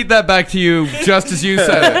going to repeat that back to you just as you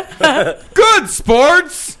said it. Good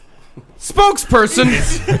sports spokesperson.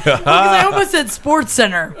 Because I almost said sports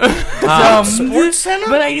center. Sports center?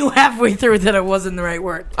 But I knew halfway through that it wasn't the right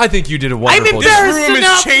word. I think you did a I'm wonderful job. embarrassed Room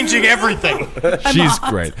enough. is changing everything. She's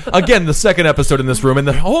great. Again, the second episode in this room, and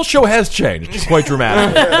the whole show has changed. It's quite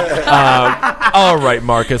dramatic. All right,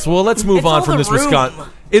 Marcus. Well, let's move It's on all from the this room. Wisconsin.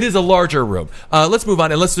 It is a larger room. Let's move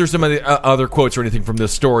on, unless there's some other quotes or anything from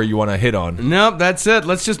this story you want to hit on. Nope, that's it.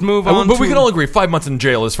 Let's just move on. But we can all agree 5 months in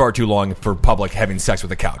jail is far too long for public having sex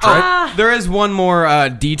with a couch, right? There is one more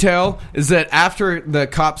detail, is that after the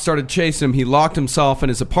cops started chasing him, he locked himself in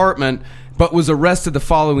his apartment, but was arrested the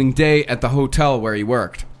following day at the hotel where he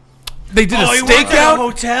worked. They did Oh, a he worked at a stakeout.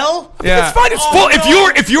 hotel? Yeah. It's fine. It's full.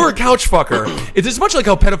 If you're a couch fucker, it's as much like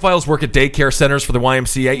how pedophiles work at daycare centers for the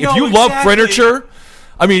YMCA. No, if you love exactly. furniture,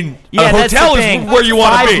 I mean, Yeah, a that's hotel the is thing. where you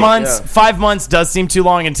want to 5 be. months. 5 months does seem too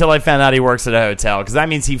long until I found out he works at a hotel, because that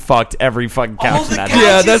means he fucked every fucking All couch in the that couches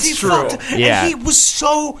house. Yeah, that's he true. fucked, Yeah. And he was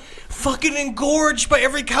so fucking engorged by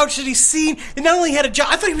every couch that he's seen. And not only had a job,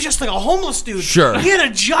 I thought he was just like a homeless dude. Sure. He had a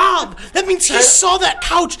job. That means he saw that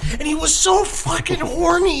couch and he was so fucking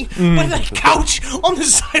horny by that couch on the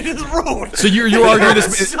side of the road. So you're arguing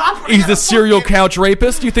this? Stop. He's a serial couch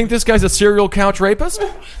rapist? Do you think this guy's a serial couch rapist?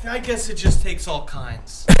 I guess it just takes all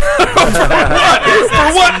kinds. For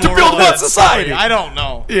what? To build what society? I don't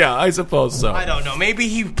know. Yeah, I suppose so. I don't know. Maybe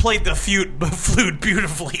he played the flute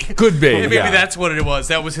beautifully. Could be. Maybe yeah. that's what it was.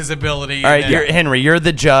 That was his ability. All right, And then- Henry, you're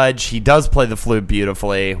the judge. He does play the flute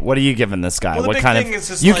beautifully. What are you giving this guy? Well, the what big kind thing of? is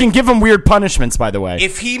just You like- can give him weird punishments, by the way.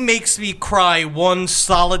 If he makes me cry one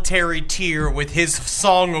solitary tear with his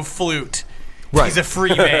song of flute, Right. he's a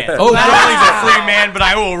free man. Oh, Not wow. only is he a free man, but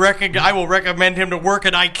I will recommend him to work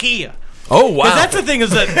at IKEA. Oh, wow. 'Cause that's the thing,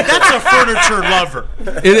 is that that's a furniture lover.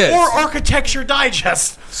 It is. Or Architecture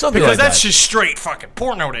Digest. Something because like that's that. just straight fucking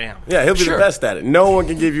porno to him. Yeah, he'll be Sure. the best at it. No one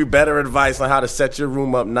can give you better advice on how to set your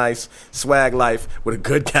room up nice, swag life, with a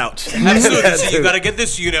good couch. Absolutely. So you got to get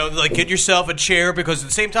this, like get yourself a chair, because at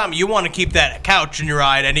the same time you want to keep that couch in your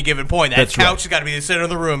eye at any given point. That That's couch right. has got to be the center of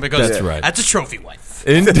the room, because That's right. that's a trophy wife.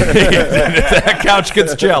 Indeed. And if that couch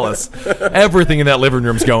gets jealous, everything in that living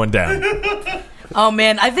room's going down. Oh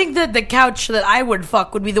man, I think that the couch that I would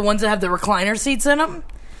fuck would be the ones that have the recliner seats in them.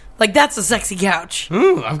 Like, that's a sexy couch.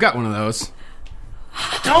 Ooh, I've got one of those.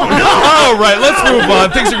 All right, let's move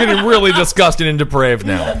on. Things are getting really disgusting and depraved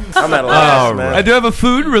now. I'm at a loss, man. I do have a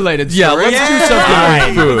food-related story. Yeah, let's do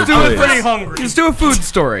something with food. Let's do it. please. Pretty hungry. Let's do a food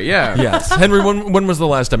story. Yeah. Yes, Henry. When was the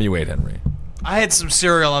last time you ate, Henry? I had some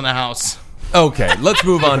cereal in the house. Okay, let's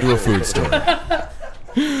move on to a food story.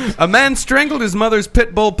 A man strangled his mother's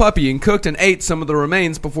pit bull puppy and cooked and ate some of the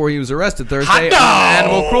remains before he was arrested Thursday on an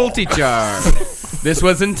animal cruelty charge. This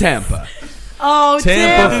was in Tampa. Oh,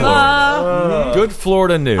 Tampa, Tampa. Florida. Good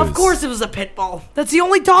Florida news. Of course it was a pit bull. That's the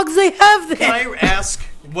only dogs they have there. Can I ask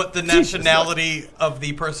what the nationality of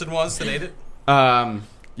the person was that ate it?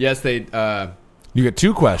 Yes, they. You get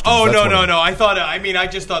two questions. Oh, That's no. one of them. I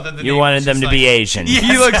just thought that the You name wanted was them just to like, be Asian. Yes,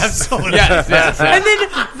 He looks. absolutely. Yes. And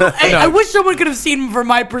then I wish someone could have seen from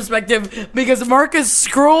my perspective because Marcus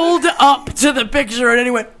scrolled up to the picture and then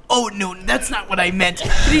he went, "Oh no, that's not what I meant." Did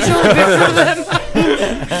he show the picture of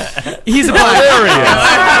them? He's a black. There he is.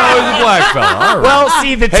 Oh, he's a black fella. All right. Well,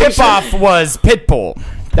 see, the tip-off was Pitbull.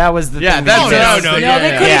 That was the Yeah, thing. that's No, it. no,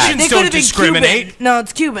 They could Yeah. have Asians they don't could have been discriminate. Cuban. No,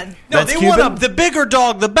 it's Cuban. No, That's they Cuban? want the bigger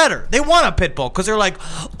dog, the better. They want a pit bull because they're like,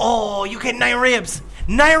 oh, you get 9 ribs.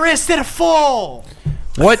 9 ribs instead of 4.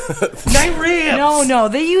 What? 9 ribs. No,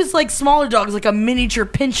 they use like smaller dogs, like a miniature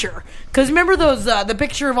pinscher. Because remember those the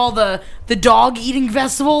picture of all the dog eating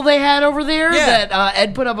festival they had over there Yeah. that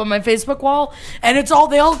Ed put up on my Facebook wall, and they all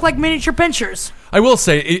look like miniature pinschers. I will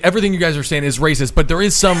say, everything you guys are saying is racist, but there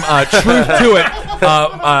is some truth to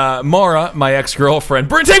it. Mara, my ex-girlfriend,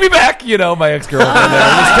 take me back! You know, my ex-girlfriend.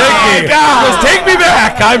 Just take me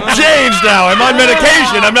back! I'm changed now. I'm on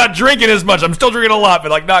medication. I'm not drinking as much. I'm still drinking a lot,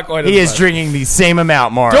 but not quite as much. He is drinking the same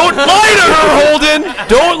amount, Mark. Don't lie to her, Holden!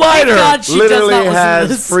 Don't lie to her! God, she Literally does not listen to has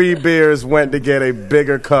this. free beers, went to get a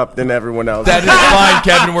bigger cup than everyone else. That is fine,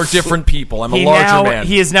 Kevin. We're different people. I'm a larger man.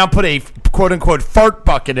 He has now put a quote-unquote fart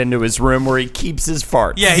bucket into his room where he keeps his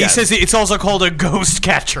farts. Yeah, he says it's also called a ghost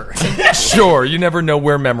catcher. Sure, you never know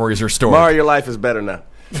where memories are stored. Mara, your life is better now.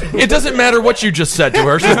 It doesn't matter what you just said to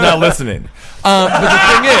her. She's not listening. But the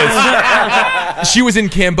thing is, she was in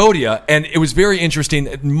Cambodia, and it was very interesting.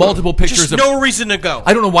 Multiple pictures Just of... no reason to go.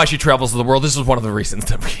 I don't know why she travels the world. This is one of the reasons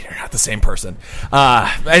that we're not the same person.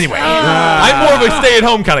 Anyway, I'm more of a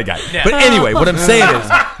stay-at-home kind of guy. But anyway, what I'm saying is,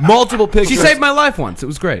 multiple pictures... She saved my life once. It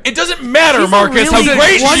was great. It doesn't matter, She's a Marcus, how really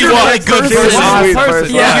great she wonderful was. good She was a person. sweet person.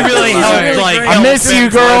 person. Yeah, He really she's helped, really like, great. I miss you,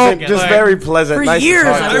 girl. Just very pleasant. For nice to years,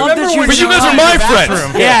 talk I to. love that she But was you guys are my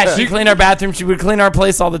friends. Yeah, she'd clean our bathroom. She would clean our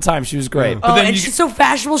place all the time. She was great. Oh, then and you- she's so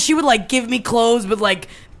fashionable. She would like give me clothes, but like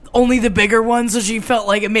only the bigger ones, so she felt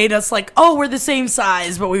like it made us like, oh, we're the same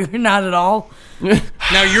size, but we were not at all.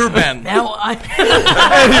 Now you're Ben. Now I.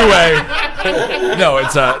 Anyway, no,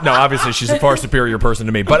 it's no. Obviously, she's a far superior person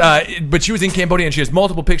to me. But she was in Cambodia, and she has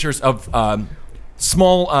multiple pictures of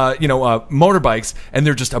small, motorbikes, and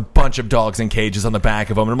they're just a bunch of dogs in cages on the back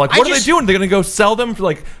of them. And I'm like, what are they doing? They're gonna go sell them for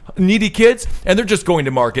like needy kids, and they're just going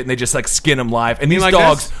to market and they just like skin them live. And these like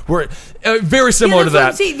dogs were very similar to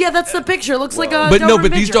that. Yeah, that's the picture. It looks like a. But no, Doberman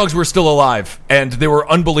but these Pinscher. dogs were still alive, and they were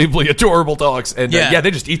unbelievably adorable dogs. And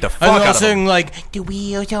they just eat the fuck And they're out all of them. saying like, the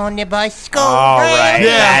wheels on the bus go All round, right,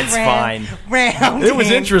 Yeah. that's fine. round It was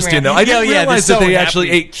and interesting, round. though. I didn't they're realize that so they actually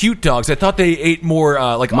happy. ate cute dogs. I thought they ate more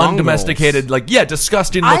like Mongols. undomesticated,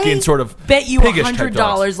 disgusting looking, I sort of bet you piggish type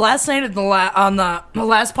dogs. $100 last night at on the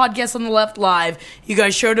last podcast on the Left Live. You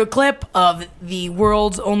guys showed a clip of the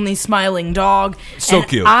world's only smiling dog. So and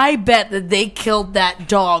cute. I bet that they killed that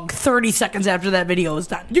dog 30 seconds after that video was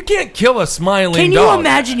done. You can't kill a smiling Can dog. you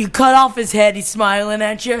imagine you cut off his head, he's smiling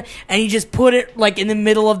at you, and you just put it like in the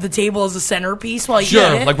middle of the table as a centerpiece while you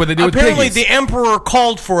Sure, eat it? like what they do with Apparently, piggies. the emperor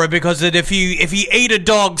called for it because if he ate a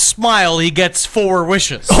dog's smile, he gets 4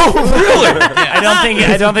 wishes. Oh, really?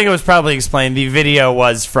 I don't think it was probably explained. The video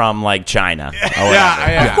was from like China.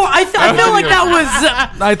 Yeah. Of course, I feel like that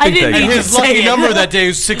was. I think didn't they mean got to it. His lucky say it. number that day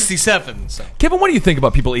was 67. So. Kevin, what do you think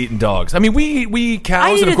about people eating dogs? I mean, we eat cows, I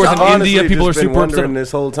and eat of course a in dog. Honestly, India people are just been super wondering upset.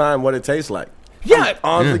 this whole time what it tastes like. Yeah,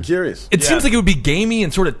 Honestly curious. it seems like it would be gamey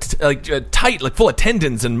and sort of tight, like full of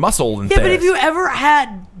tendons and muscle and Yeah, but things. have you ever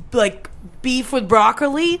had like beef with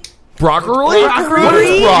broccoli? broccoli? Broccoli? What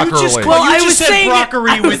is You broccoli? You just, Well, I you was just said saying- broccoli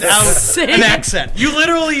I was without saying- an accent. You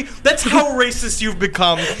literally, that's how racist you've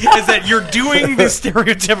become, is that you're doing the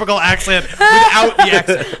stereotypical accent without the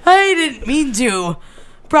accent. I didn't mean to.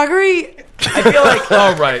 Broccoli. I feel like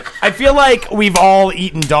All right. I feel like we've all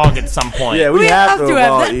eaten dog at some point. Yeah, We have to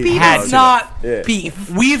have all that. eaten Beef dog. is not Yeah. beef.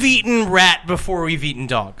 We've eaten rat before we've eaten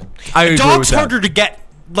dog. I agree Dog's with that. harder to get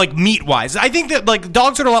like meat-wise. I think that like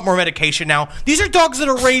dogs are a lot more medication now. These are dogs that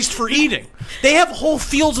are raised for eating. They have whole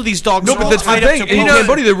fields of these dogs. No, but that's the thing. You know,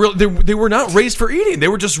 buddy, they were not raised for eating. They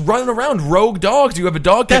were just running around, rogue dogs. You have a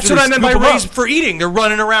dog. That's what I meant by raised for eating. They're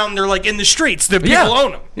running around. They're like in the streets. The people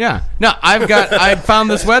own them. Yeah. No, I found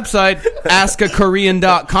this website,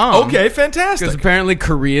 askakorean.com. Okay, fantastic. Because apparently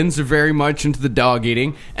Koreans are very much into the dog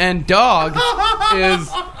eating, and dog is.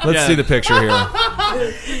 Let's see the picture here.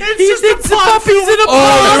 He's the puppies in a pot.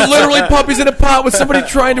 Oh, they're literally puppies in a pot with somebody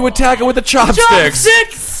trying to attack it with the chopsticks.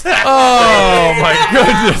 Oh my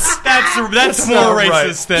goodness. That's more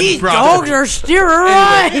racist than These probably. dogs are still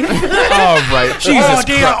alive. All right, Jesus Oh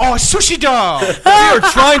dear! Christ. Oh, sushi dog. We are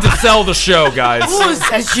trying to sell the show, guys. Oh,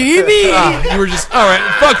 sashimi. You were just all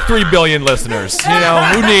right. Fuck 3 billion listeners. You know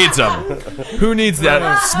who needs them? Who needs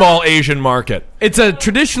that small Asian market? It's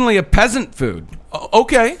traditionally a peasant food.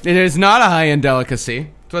 Okay, It is not a high-end delicacy.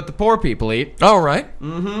 It's what the poor people eat. all right.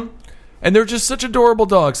 Mm-hmm. And they're just such adorable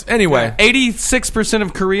dogs. Anyway, 86%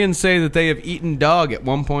 of Koreans say that they have eaten dog at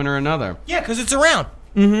one point or another. Yeah, because it's around.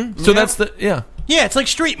 so that's the Yeah, it's like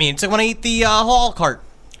street meat. It's like when I eat the hall cart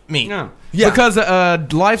meat. No. Yeah. Because the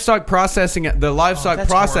Livestock Processing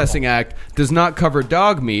that's Act does not cover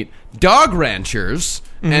dog meat. Dog ranchers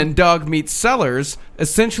and dog meat sellers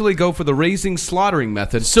essentially go for the raising slaughtering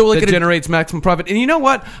method that generates maximum profit. And you know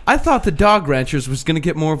what? I thought the dog ranchers was going to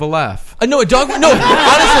get more of a laugh.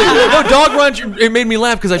 honestly, dog ranch. It made me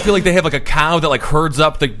laugh because I feel like they have like a cow that like herds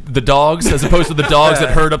up the dogs as opposed to the dogs that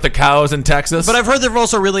herd up the cows in Texas. But I've heard they're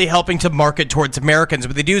also really helping to market towards Americans.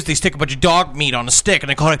 What they do is they stick a bunch of dog meat on a stick and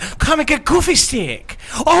they call it, come and get Goofy stick.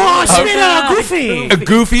 Oh, it's Goofy. a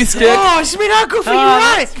goofy stick. Oh, it's Goofy. You're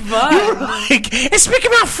right. You're like, it's Mickey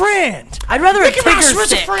Mouse friend. I'd rather a Mickey Mouse Tigger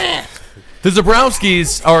was a stick. friend. The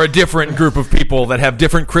Zabrowskis are a different group of people that have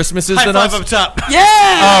different Christmases High than five us. up top. Yeah.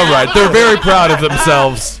 All right, they're very proud of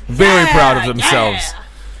themselves. Very proud of themselves.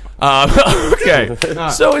 Okay,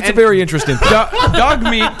 so it's a very interesting thing. Dog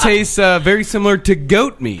meat tastes very similar to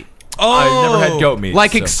goat meat. I've never had goat meat.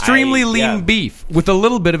 Like so. extremely lean beef with a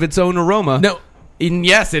little bit of its own aroma. No. And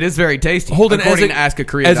yes, it is very tasty. Holden, according to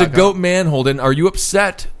AskAKorean.com. as a goat man, Holden, are you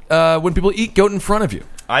upset when people eat goat in front of you?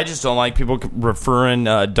 I just don't like people referring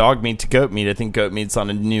dog meat to goat meat. I think goat meat's on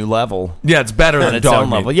a new level. Yeah, it's better On than its dog own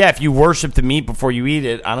meat. level. Yeah, if you worship the meat before you eat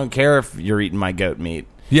it, I don't care if you're eating my goat meat.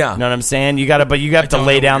 Yeah. You know what I'm saying? You have to don't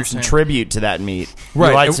lay know what down you're some saying. tribute to that meat. Right.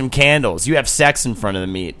 You light some candles. You have sex in front of the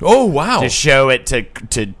meat. Oh wow! To show it,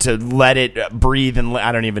 to let it breathe, and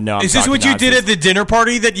I don't even know. I'm Is this talking what you did nonsense. at the dinner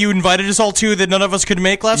party that you invited us all to that none of us could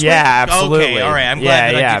make last week? Yeah, absolutely. Okay, all right. I'm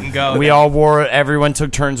glad that I didn't go. We all everyone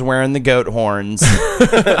took turns wearing the goat horns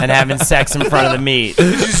and having sex in front of the meat.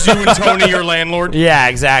 Just you and Tony, your landlord. Yeah,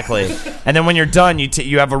 exactly. And then when you're done,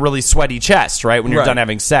 you have a really sweaty chest, right? When you're Right. done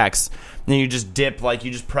having sex. Then you just dip,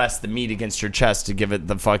 you just press the meat against your chest to give it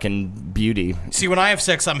the fucking beauty. See, when I have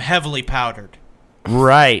sex, I'm heavily powdered.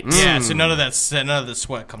 Right. Yeah, so none of the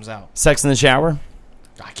sweat comes out. Sex in the shower?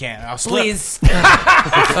 I can't. I'll slip. Please,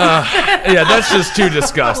 Yeah, that's just too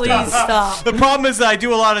disgusting. please stop. The problem is that I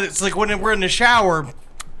do a lot of it's like when we're in the shower.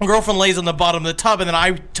 My girlfriend lays on the bottom of the tub, and then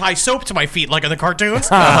I tie soap to my feet like in the cartoons.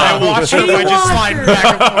 And I watch her by just sliding back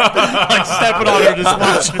and forth, like stepping on her, just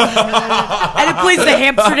watching. And it plays the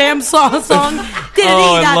Amsterdam song.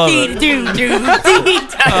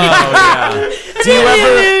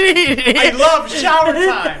 I love shower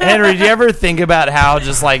time. Henry, do you ever think about how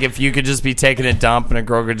just if you could just be taking a dump and a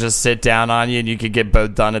girl could just sit down on you and you could get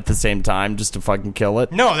both done at the same time just to fucking kill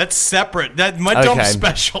it? No, that's separate. My dump's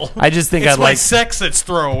special. I just think it's I'd my like sex that's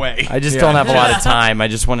throwaway. I just don't have a lot of time. I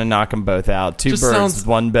just want to knock them both out. Two Just birds sounds- with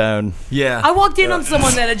one bone. Yeah. I walked in on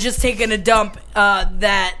someone that had just taken a dump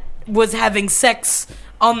that was having sex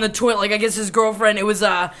on the toilet. Like, I guess his girlfriend, it was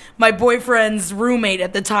my boyfriend's roommate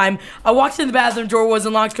at the time. I walked in the bathroom, door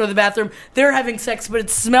wasn't locked, go to the bathroom. They're having sex, but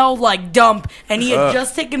it smelled like dump. And he had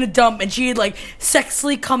just taken a dump, and she had,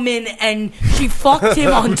 sexually come in, and she fucked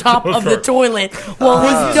him on top of the toilet while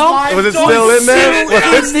his dump Was it still in there?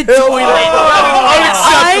 was in the toilet.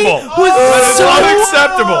 Unacceptable. I was so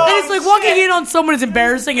Unacceptable. And it's like walking in on someone is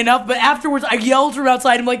embarrassing enough, but afterwards I yelled from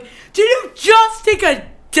outside. I'm like, "Did you just take a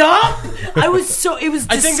dump?" It was I think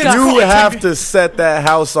disgusting. that's You have to set that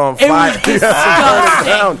house on It fire. was You have to burn it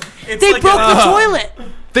down. disgusting. They broke the toilet.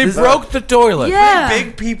 They broke the toilet. Yeah.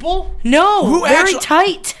 Big people? No, Who very actually-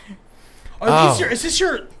 tight. Is this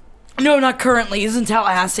your... No, not currently. He's in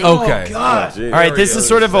Tallahassee. Okay. God. Jeez. All right, this is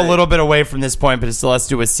sort of a little bit away from this point, but it still has to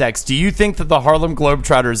do with sex. Do you think that the Harlem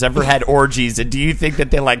Globetrotters ever had orgies, and do you think that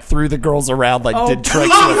they threw the girls around did tricks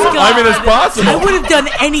please, with them? God. I mean, it's possible. I would have done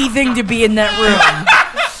anything to be in that room.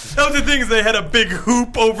 No, love the things they had a big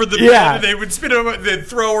hoop over the Yeah. bed, and they would spin her, they'd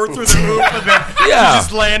throw her through the hoop, and then she'd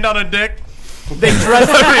just land on a dick. They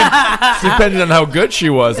dress. Depending on how good she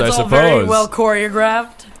was, I It's all suppose. very well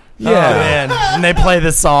choreographed. Yeah, man. And they play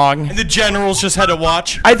the song. And the generals just had to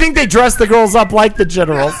watch. I think they dress the girls up like the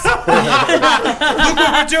generals. Look what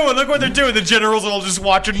we're doing. Look what they're doing. The generals are all just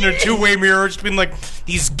watching in their two-way mirror, just being like,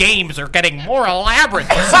 these games are getting more elaborate.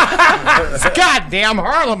 These goddamn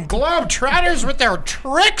Harlem Globetrotters with their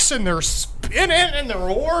tricks and their spinning and their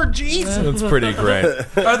orgies. That's pretty great.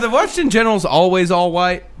 Are the Washington Generals always all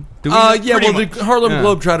white? Do we Yeah, well, Pretty the Harlem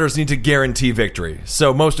Globetrotters need to guarantee victory,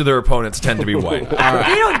 so most of their opponents tend to be white.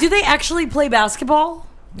 Do they actually play basketball?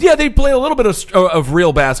 Yeah, they play a little bit of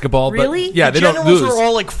real basketball. Really? But yeah, The they don't generals lose. are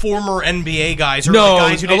all like former NBA guys, or No,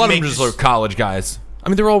 like guys who a didn't lot of make them just are college guys. I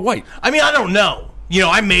mean, they're all white. I mean, I don't know. You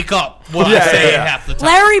know, I make up what I Yeah, say yeah. half the time.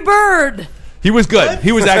 Larry Bird. He was good.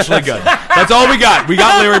 He was actually good. That's all we got. We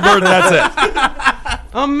got Larry Bird, and that's it.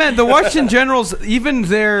 Oh man, the Washington Generals, even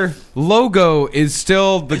their logo is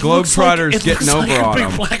still the Globetrotters getting over on a them.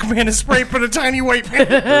 big black man is sprayed for a tiny white man.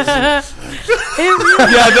 Yeah,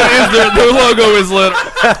 that is their logo is lit.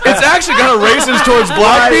 It's actually kind of racist towards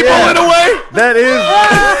black people in a way. That is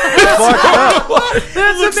fucked up.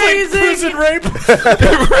 That's Looks amazing. like prison rape.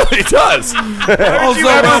 It really does. Also,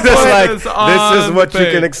 It's just like, this this is what you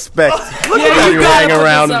can expect. when you hang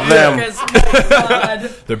around them.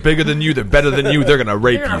 They're bigger than you. They're better than you. They're gonna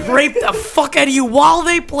rape They're you. gonna rape the fuck out of you while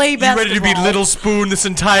they play You basketball. ready to be Little Spoon this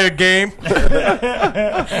entire game?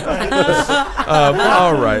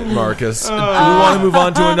 All right, Marcus. Do we want to move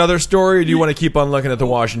on to another story, or do you want to keep on looking at the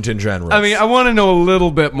Washington Generals? I mean, I want to know a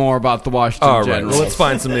little bit more about the Washington all right. Generals. Well, let's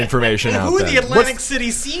find some information out Who are then. the Atlantic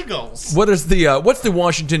City Seagulls? What is the what's the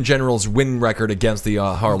Washington Generals win record against the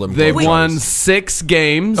Harlem? They've Globetrotters? won 6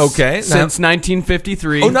 games. Okay, since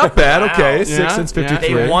 1953. Oh, not bad. Okay, Yeah, 6 since yeah.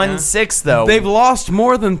 53. They won 6 though. They've lost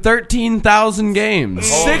more than 13,000 games.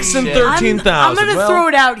 6 and shit. 13,000. I'm gonna Well, throw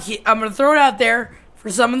it out here. I'm gonna throw it out there for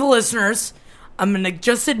some of the listeners. I'm gonna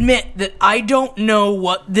just admit that I don't know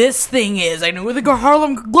what this thing is. I know who the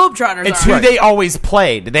Harlem Globetrotters It's are. who they always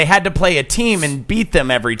played. They had to play a team and beat them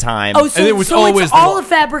every time. Oh, so, And it was so always it's the all law. a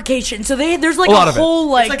fabrication. So there's like A lot a of it. whole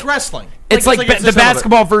like, It's like wrestling. it's like it's the some of it.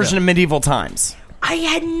 basketball version of medieval times. I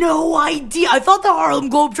had no idea. I thought the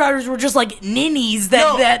Harlem Globetrotters were just like ninnies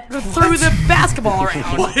that threw the basketball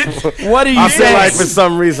around. What are you I feel saying? like for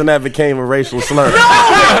some reason that became a racial slur. No.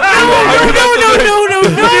 I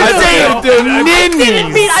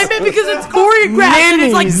I meant because it's choreographed and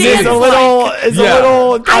it's like Ninnies dance is a little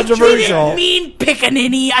I controversial. didn't mean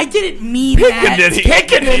pickaninny. I didn't mean that.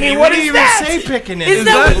 Pickaninny. What is that? Say picking it. Is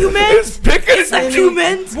that what you meant? Is pickaninny? Is that what you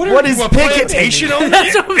meant? What is plantation pickaninny? over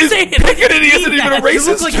That's what I'm saying. Pickaninny isn't even a You look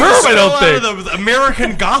racist like term, you're I still don't out think. of the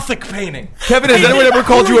American Gothic painting. Kevin, has anyone ever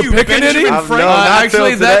called you a pickaninny? I've no, not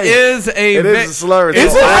Actually, till that today. is a It is a slur.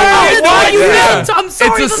 Is it? That's what you Yeah. meant. I'm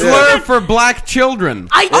sorry. It's a that's what I slur meant. for black children.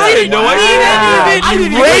 I didn't no mean idea. it. I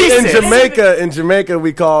didn't Racist. In Jamaica,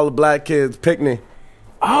 we call the black kids picnic.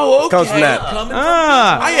 Oh, okay. Comes from that.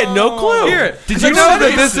 I had no clue. Here, did you know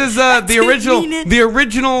that this is the mean it.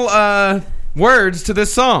 original words to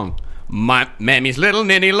this song? My mammy's little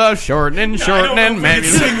ninny loves shortening, shortening,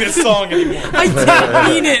 mammy's Sing this song anymore. I didn't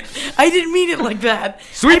mean it. I didn't mean it like that.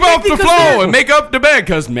 sweep I meant off the because floor they're- and make up the bed,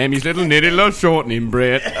 cause mammy's little nitty loves shortening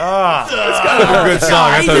bread. Good song. I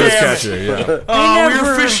thought it was Damn. catchy. Yeah. Oh, never-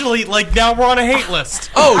 we're officially like now we're on a hate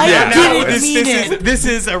list. Oh I yeah. didn't This mean it.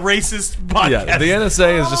 is a racist podcast. Yeah, the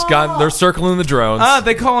NSA has just gotten. They're circling the drones.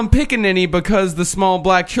 They call him pickaninny because the small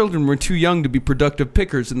black children were too young to be productive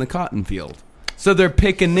pickers in the cotton field. So they're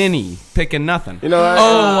pickaninny, picking nothing. You know,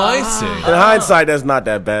 I see. in hindsight, that's not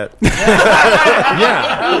that bad. Yeah.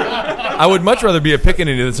 I would much rather be a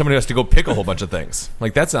pickaninny than somebody who has to go pick a whole bunch of things.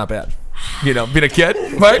 Like, that's not bad. You know, being a kid,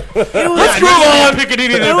 right? Let's move on.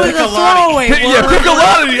 Pickaninny It than was a throwaway Yeah, word. pick a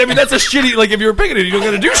lot of. I mean, that's a shitty. Like, if you're a pickaninny, you don't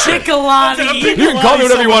got to do shit. Piccolati. You can call me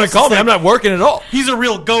whatever you want to call me. I'm not working at all. He's a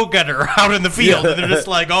real go-getter out in the field, and they're just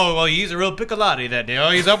like, "Oh, well, he's a real piccolotti then. You know,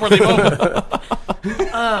 he's upwardly mobile."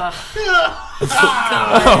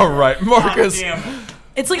 All right, Marcus.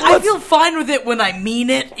 It's like I feel fine with it when I mean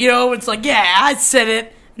it. You know, it's like, yeah, I said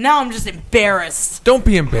it. Now I'm just embarrassed. Don't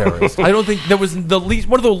be embarrassed. I don't think that was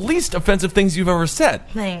one of the least offensive things you've ever said.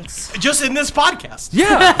 Thanks. Just in this podcast.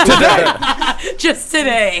 Yeah, today. Just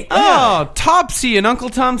today. Oh, Topsy in Uncle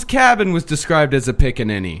Tom's Cabin was described as a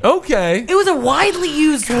pickaninny. Okay. It was a widely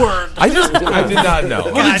used word. I did not know.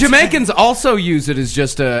 Well, the Jamaicans also use it as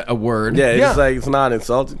just a word. Yeah, it's Yeah. like it's not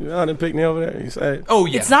insulting. You know, I didn't pick me over there. You say, Oh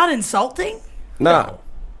yeah. It's not insulting? nah.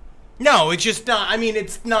 No, it's just not. I mean,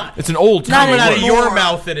 it's not. It's an old Coming time out of word. your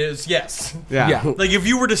mouth, it is. Yes. Yeah. Like if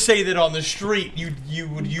you were to say that on the street, you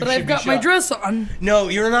would. But I've got my dress on. No,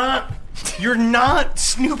 you're not. You're not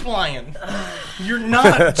Snoop Lion. You're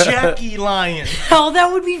not Jackie Lion. Oh,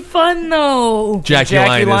 that would be fun though. Jackie Jackie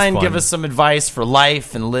Lion Lion, is fun. give us some advice for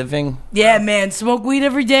life and living. Yeah, man, smoke weed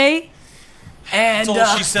every day. And That's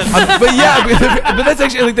all she said. But yeah, but that's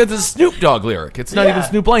actually like that's a Snoop Dogg lyric. It's not even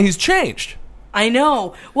Snoop Lion. He's changed. I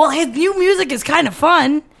know. Well, his new music is kind of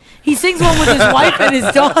fun. He sings one with his wife and his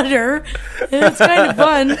daughter. And it's kind of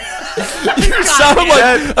fun. You sound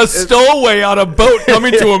like a stowaway on a boat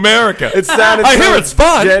coming to America. It sounded I hear it's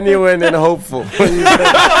fun. genuine and hopeful.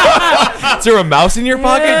 Is there a mouse in your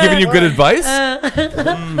pocket giving you good advice?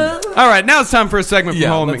 All right, now it's time for a segment from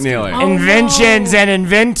Helen let's do McNeely. Oh, Inventions and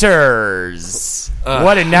inventors.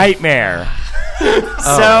 What a nightmare.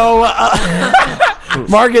 So,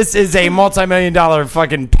 Marcus is a multi-million-dollar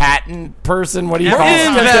fucking patent person. What do you call He it?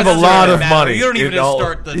 has a lot of money. You don't even in all-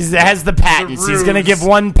 start the. He has the patents. He's going to ruse. give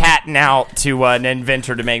one patent out to an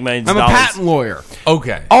inventor to make millions I'm of a dollars. patent lawyer.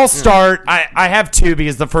 Okay. I'll start. I have two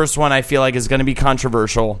because the first one I feel like is going to be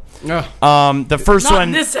controversial. The first Not in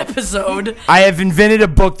one, this episode. I have invented a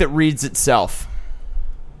book that reads itself.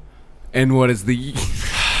 And what is the...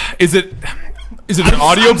 Is it an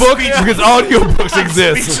audiobook? Because audiobooks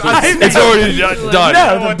exist. It's already done.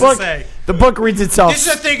 No, what to say. the book reads itself. This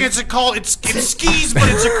is the thing. It's skis, but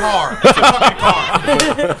it's a car. It's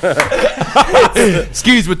a fucking car.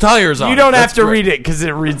 Skis with tires on. You don't have to read it because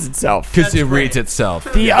it reads itself. because it reads itself.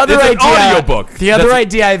 The other It's an idea, audiobook. The other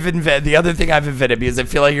thing I've invented because I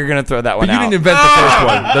feel like you're going to throw that one But you out. didn't invent the first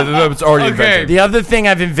one. That was already invented. The other thing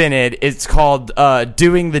I've invented, it's called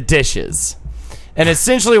doing the dishes. And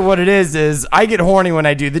essentially what it is I get horny when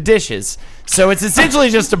I do the dishes. So it's essentially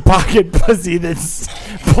just a pocket pussy that's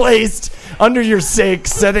placed under your sink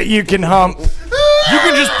so that you can hump. You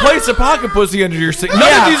can just place a pocket pussy under your sink. None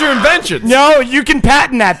Yeah. of these are inventions. No, you can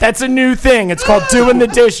patent that. That's a new thing. It's called doing the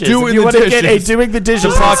dishes. Doing if you the want to get a dishes. doing the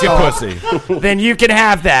dishes Pocket installed, pussy. then you can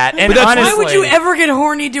have that. And that's- honestly, Why would you ever get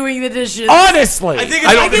horny doing the dishes? honestly, I think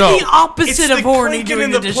I it's don't I get know. the opposite of the horny clinking doing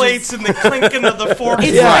in the the dishes. plates and the clinking of the forks.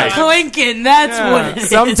 It's Right. like clinking. That's what it is.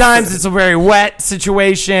 sometimes it's a very wet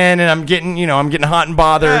situation, and I'm getting hot and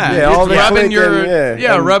bothered. Yeah, all the rubbing clinking,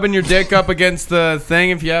 your rubbing your dick up against the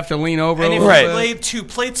thing if you have to lean over. And a if little Right. you bit. lay two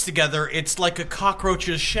plates together, it's like a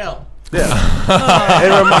cockroach's shell.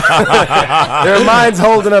 Their mind's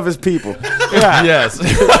holding up his people. Yes.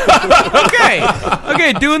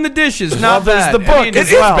 Okay, doing the dishes. Well, Not there's bad. the book as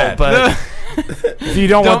is well, bad. but if you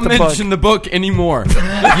don't Don't want the mention book, the book anymore.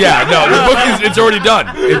 Yeah, no, the book it's already done.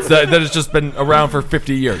 It's that has just been around for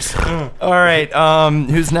 50 years. all right.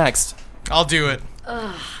 Who's next? I'll do it.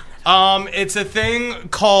 It's a thing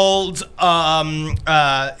called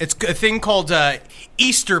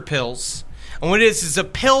Easter pills, and what it is a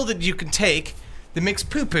pill that you can take that makes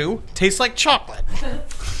poo poo taste like chocolate.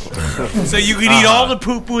 So you can eat all the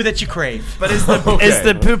poo poo that you crave. But is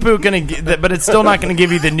the poo poo gonna? But it's still not gonna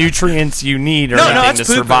give you the nutrients you need or No, anything it's to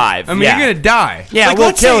poo-poo. survive. I mean, yeah. you're gonna die. Yeah, Like, we'll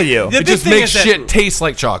let's kill say you. the It big just thing makes is that shit taste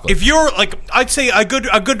like chocolate. If you're like, I'd say a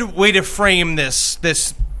good way to frame this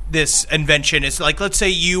invention is like, let's say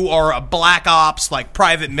you are a black ops, like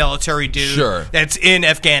private military dude Sure. that's in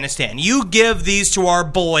Afghanistan. You give these to our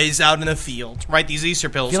boys out in the field, right? These Easter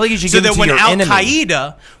pills. I feel like you should so give that them to when your Al enemy.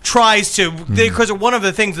 Qaeda tries to, because one of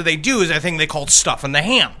the things that they do is a thing they call stuffing the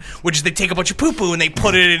ham, which is they take a bunch of poo poo and they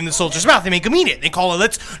put it in the soldier's mouth. They make him eat it. They call it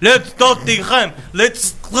let's stuff the ham. Let's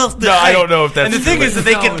stuff the No, I ham. don't know if that's And the thing true. is that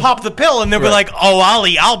they can pop the pill and they'll be like, oh,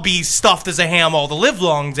 Ali, I'll be stuffed as a ham all the live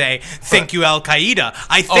long day. Thank you, Al Qaeda.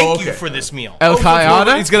 I thank you okay. for this meal. Al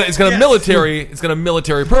Qaeda. It's got a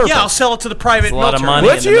military purpose. Yeah, I'll sell it to the private a lot of military. money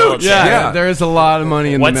What's in the huge? military. Yeah, there is a lot of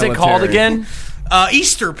money in What's the it military. called again?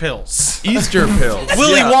 Easter pills. Easter pills.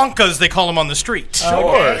 Willy Wonkas, they call them on the street.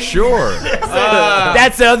 Sure.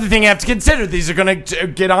 That's the other thing you have to consider. These are going to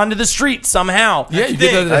get onto the street somehow. Yeah, you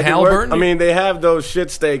get that That at could work. Halliburton. I mean, they have those shit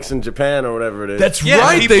steaks in Japan or whatever it is. that's Yeah,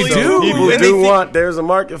 right. people They do. People and do they think- want. There's a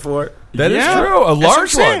market for it. That is Yeah. true. A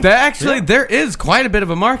large one. There is quite a bit of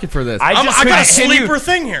a market for this. I I got a Can you- sleeper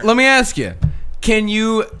thing here. Let me ask you. Can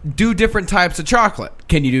you do different types of chocolate?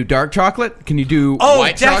 Can you do dark chocolate? Can you do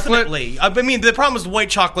white chocolate? definitely. I mean, the problem is white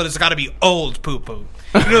chocolate has got to be old poo poo.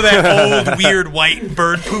 You know that old weird white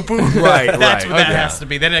bird poo poo? Right, That's right. what that Okay. has to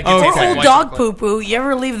be. Then it Oh, can taste okay. like Old white dog chocolate. poo poo. You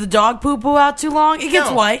ever leave the dog poo poo out too long? It gets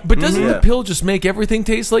No. white. But doesn't the pill just make everything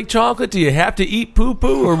taste like chocolate? Do you have to eat poo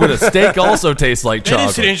poo, or would a steak also taste like That is an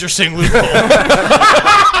chocolate? interesting loophole.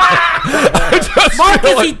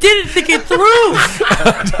 Marcus, he didn't think it through.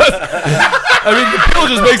 I mean, the pill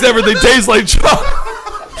just makes everything taste like chocolate.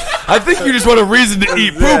 I think you just want a reason to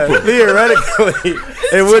eat poo-poo. Theoretically,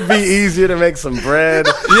 it would be easier to make some bread.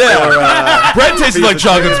 Yeah. Bread tastes like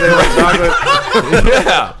chocolate.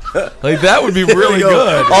 Yeah. Like, that would be really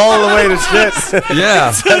good. All the way to shit.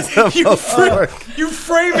 Yeah. You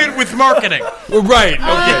frame it with marketing. Right. Okay.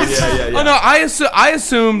 Yeah. Oh no, I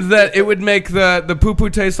assumed that it would make the poo-poo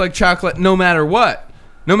taste like chocolate no matter what.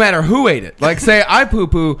 No matter who ate it. Like, say I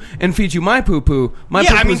poo-poo and feed you my poo-poo. My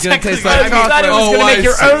poo-poo's going to taste like chocolate. I thought it was going to make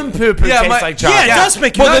your own poo-poo taste like chocolate. Yeah, it does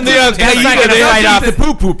make your Well, own then the Al-Qaeda, they fight off the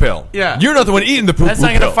poo-poo pill. Yeah. You're not the one eating the poo-poo pill. That's not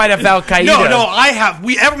going to fight off Al-Qaeda. No, I have.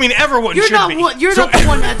 Everyone You're should not be. you're not the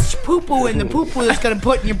one that's poo-poo in the poo-poo that's gonna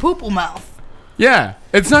put in your poo-poo mouth. Yeah.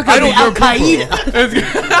 It's not going to be your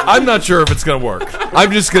Al-Qaeda. I'm not sure if it's going to work.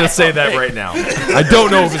 I'm just going to say that right now. I don't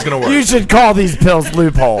know if it's going to work. You should call these pills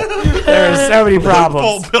loophole. There are so many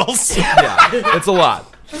problems. Pills. Yeah, it's a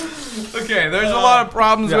lot. Okay, there's a lot of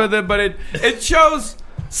problems with it, but it shows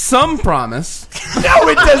some promise. No,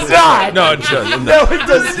 it does not. No, it doesn't. No, it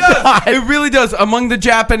does not. It really does. Among the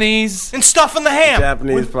Japanese, And stuff in the ham.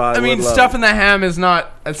 Japanese probably. I mean, would love stuff it. in the ham is not.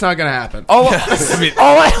 It's not going to happen. All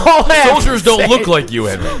I have Soldiers to don't say- look like you,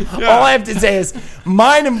 Henry. All I have to say is,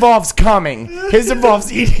 mine involves coming. His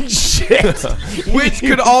involves eating shit. Which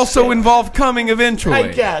could also involve coming eventually. I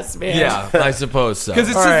guess, man. Yeah, I suppose so. Because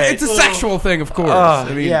it's, All right. it's a sexual thing, of course.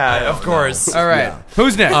 I mean, Yeah, of course. All right.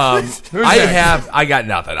 Who's next? I got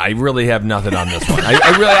nothing. I really have nothing on this one.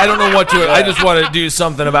 I don't know what to. I just want to do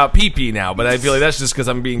something about pee-pee now, but I feel like that's just because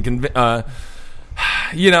I'm being convinced.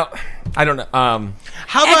 I don't know.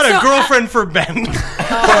 How about a girlfriend for Ben? Is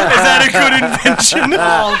that a good invention?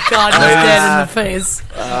 Oh God, he's dead in the face.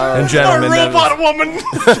 And A gentlemen, robot woman.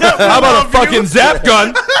 how about a fucking zap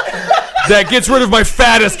gun that gets rid of my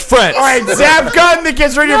fattest friends? All right, zap gun that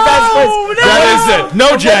gets rid of your fast friends. That is it.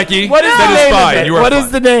 No, Jackie. What is that the is name fine. of it? You are What fine.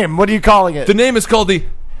 is the name? What are you calling it? The name is called the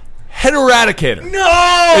Heteradicator. It's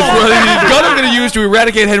No. the gun I'm going to use to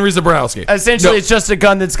eradicate Henry Zabrowski. Essentially, No. it's just a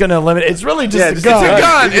gun that's going to eliminate. It's really just Yeah, a just gun. a It's a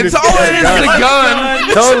gun. You can It's just all get it is. a Is a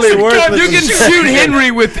gun. Totally worthless. You can shoot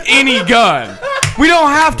Henry with any gun. We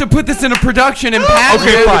don't have to put this in a production and patent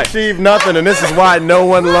Okay, it. fine. achieve nothing, and this is why no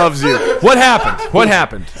one loves you. What happened? What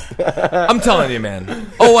happened? I'm telling you,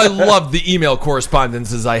 man. Oh, I loved the email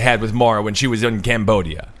correspondences I had with Mara when she was in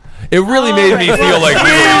Cambodia. It really made me feel like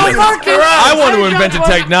we were. I want to invent a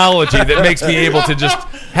technology that makes me able to just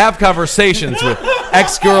have conversations with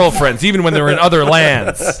ex-girlfriends, even when they're in other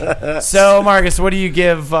lands. So, Marcus, what do you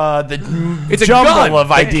give the It's a jumble gun of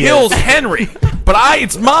that ideas? kills Henry, but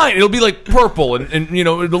it's mine. It'll be like purple, and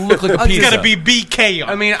it'll look like a It's pizza. got to be BK.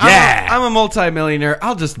 I mean, Yeah. I'm a multimillionaire.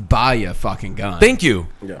 I'll just buy you a fucking gun. Thank you.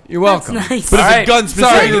 You're welcome. That's nice. But it's Alright. a gun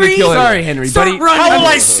specifically to kill Henry. Sorry, Henry, Start buddy. running. How will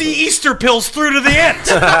I see Easter pills through to the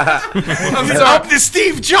end? I'm the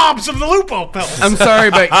Steve Jobs of the Lupo pills. I'm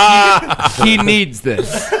sorry, but he needs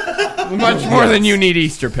this much more than you need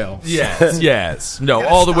Easter pills. Yes. No,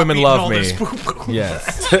 all the Stop women eating all love me. this poo-poo.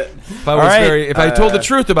 Yes. If I told the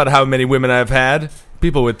truth about how many women I've had,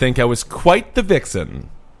 people would think I was quite the vixen.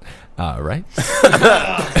 Right?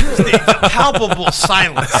 Palpable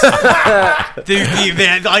silence.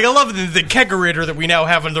 I love the kegerator that we now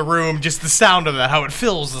have in the room. Just the sound of that, how it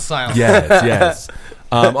fills the silence. Yes.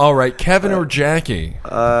 All right, Kevin or Jackie?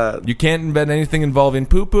 You can't invent anything involving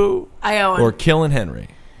poo-poo I owe or it. killing Henry.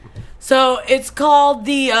 So it's called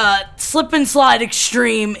the Slip and Slide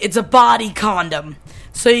Extreme. It's a body condom.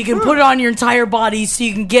 So you can put it on your entire body so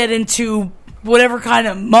you can get into whatever kind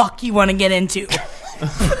of muck you want to get into.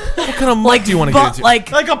 What kind of muck do you want to get into? Like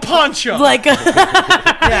a poncho. Like We're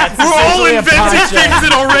all inventing things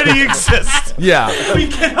that already exist. Yeah. We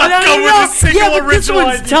cannot go with a single yeah, but this original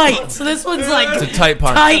one's idea. tight. So this one's like It's a tight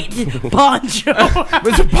poncho. tight poncho.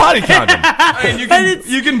 It's a body condom. And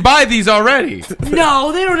you can buy these already.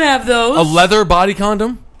 No, they don't have those. A leather body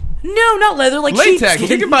condom? No, not leather, like Latex. sheepskin.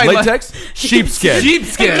 You can buy Latex? Sheepskin. In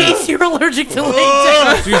sheepskin. case you're allergic to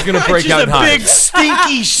latex. She's going to break Just out a in hives. big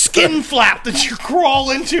stinky skin flap that you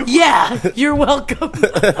crawl into. Yeah, you're welcome.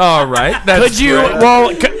 All right. That's Could you? great.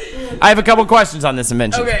 Well, I have a couple questions on this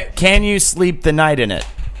invention. Okay. Can you sleep the night in it?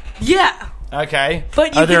 Yeah. Okay.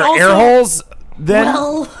 But you are there can also- air holes? Then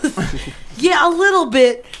Well, yeah, a little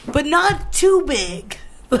bit, but not too big.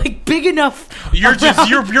 Like big enough You're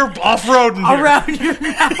off-roading here. around your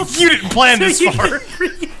mouth. You didn't plan so this you far. can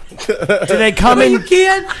breathe. do they come But you in?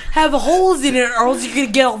 can't have holes in it, or else you're gonna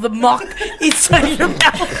get all the muck inside your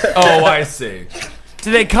mouth. Oh, I see.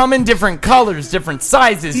 Do they come in different colors, different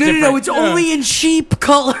sizes? No, different, it's only in sheep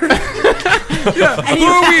color.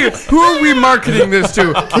 Who are we marketing this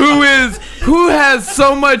to? Who has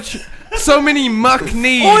so much So many muck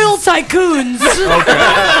needs. Oil tycoons.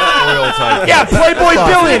 Oil type. Yeah, Playboy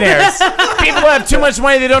billionaires. People have too much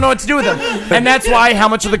money, they don't know what to do with them. And that's why, how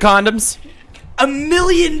much are the condoms? $1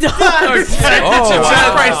 million. Oh,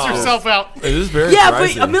 wow. Priced herself out. It is very Yeah,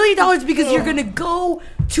 pricey. but $1 million because you're gonna go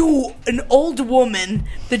to an old woman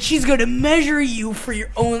that she's gonna measure you for your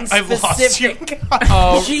own I've lost you. specific sure.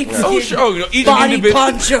 Oh, each body individual.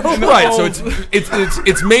 poncho. Right, so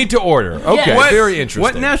it's made to order. Okay, Yes. very interesting.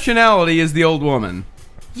 What nationality is the old woman?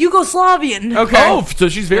 Yugoslavian. Okay. Oh, so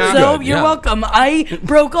she's very So good. you're yeah. welcome. I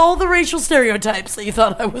broke all the racial stereotypes that you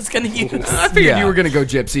thought I was gonna use. I figured Yeah. you were going to go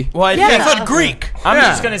gypsy. Well, I Yeah. think I thought Greek. I'm Yeah.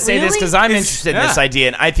 just going to say this Really? because I'm interested in this Yeah. idea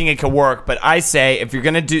and I think it could work. But I say if you're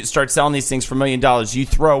going to start selling these things for $1 million, you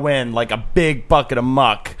throw in like a big bucket of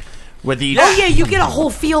muck with each. Oh yeah, you get a whole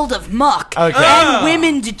field of muck Okay. and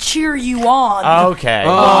women to cheer you on. Okay.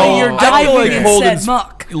 While you're I feel diving like in Holden's said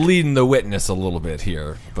muck. leading the witness a little bit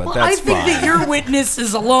here, but Well, that's I think fine. that your witness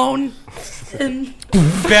is alone. And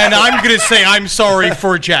Ben, I'm gonna say I'm sorry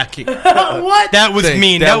for Jackie. what? That was Think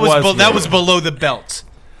mean. that That was was that mean. was below the belt.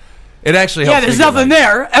 It actually Yeah, helps. there's me get nothing right.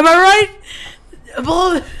 there. Am I right?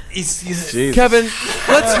 Below- Jesus. Kevin,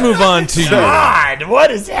 let's move on to you. God,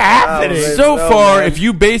 what is happening? So No, far, man. if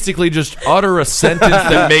you basically just utter a sentence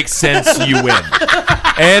that makes sense, you win.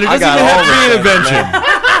 And it doesn't got even have all to be an the sense, invention.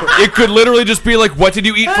 It could literally just be like, what did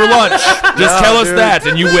you eat for lunch? Just tell us dude. that,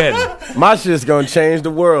 and you win. My shit's gonna change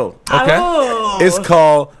the world. Okay? Oh. It's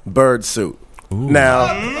called bird suit.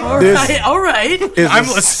 Now, this All right. is I'm a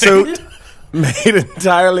listening. suit made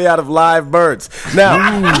entirely out of live birds. Now,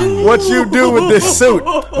 what you do with this suit,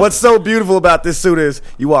 what's so beautiful about this suit is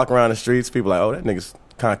you walk around the streets, people are like, oh, that nigga's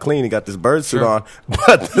kind of clean. He got this bird suit on.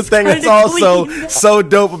 But the thing that's kinda also clean. so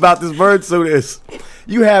dope about this bird suit is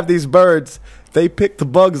you have these birds, they pick the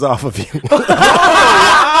bugs off of you. Very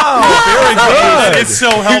good. It's so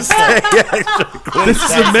helpful. This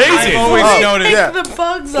is amazing. Always Oh, noticed. yeah. The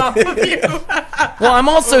bugs off of you. Well, I'm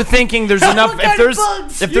also thinking there's enough. kind of If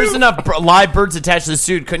bugs there's you- enough live birds attached to the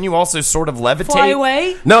suit, couldn't you also sort of levitate? Fly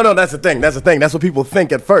away. No, that's the thing. That's the thing. That's what people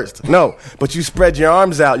think at first. No, but you spread your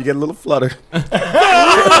arms out, you get a little flutter.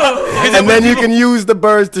 And then you can use the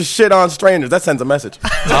birds to shit on strangers. That sends a message.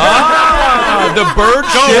 The bird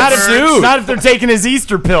Not shit if, suit. not if they're taking his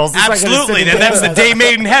Easter pills. It's not gonna Absolutely. sit Then in that's the day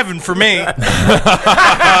made in heaven for me. What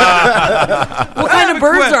kind of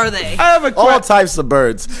birds are they? I have a All question. types of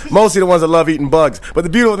birds. Mostly the ones that love eating bugs. But the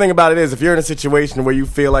beautiful thing about it is if you're in a situation where you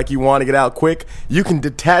feel like you want to get out quick, you can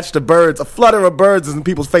detach the birds. A flutter of birds is in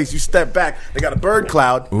people's face. You step back, they got a bird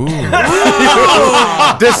cloud.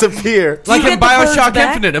 Disappear. Like you in get the birds Bioshock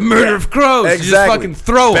back? Infinite, a murder of crows. You just Exactly. fucking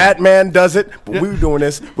throw 'em. Batman does it, but we were doing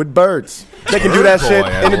this with birds. They can do that shit Boy,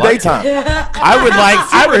 I in the like daytime. I would like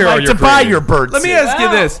Superhero to you're buy creating. your bird Let me suit. ask you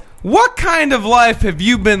this. What kind of life have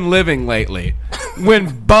you been living lately when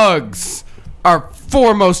bugs are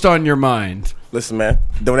foremost on your mind? Listen, man,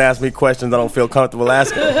 don't ask me questions I don't feel comfortable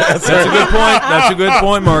asking. That's a good point. That's a good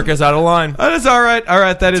point, Marcus. Out of line. That is all right. All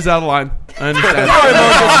right, that is out of line. I understand.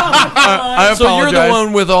 I So you're the apologize.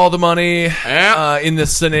 one with all the money Yeah. in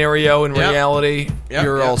this scenario. In Yep. reality, Yep,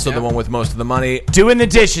 you're yep, also the yep. one with most of the money. Doing the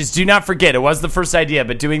dishes. Do not forget. It was the first idea,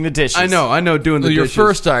 but doing the dishes. I know. Doing the Your dishes.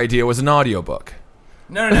 first idea was an audiobook.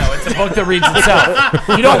 No. It's a book that reads itself.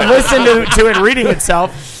 You don't listen to it reading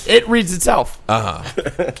itself. It reads itself.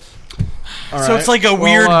 So it's like a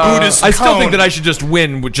weird Buddhist I still cone. think that I should just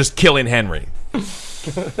win with just killing Henry.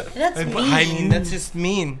 That's I mean, that's just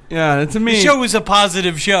mean. Yeah, it's a The me. show is a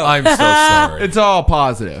positive show. I'm so sorry. It's all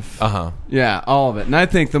positive. Uh-huh. Yeah, all of it. And I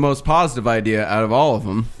think the most positive idea out of all of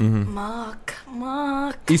them, muck.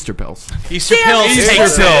 Easter pills. Easter Damn pills it. takes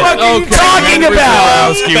Easter it. pills. What are you Okay. talking Henry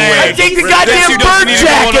about? Pulowski I wins. take the This goddamn who doesn't bird need to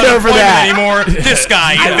go on jacket over unemployment that. anymore. This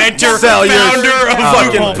guy, inventor, Sell your founder of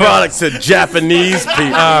fucking loophole. product to Japanese people.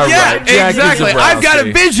 Yeah, right. Jack exactly. Zabrowski. I've got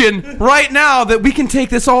a vision right now that we can take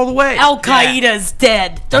this all the way. Al Qaeda's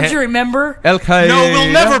dead. Don't you remember? El Qaeda. No,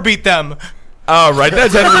 we'll never beat them. All right,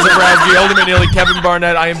 that's Henry Zabrowski, Ultimate Neely, Kevin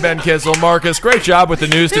Barnett. I am Ben Kissel. Marcus, great job with the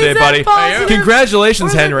news today, Is that buddy. positive?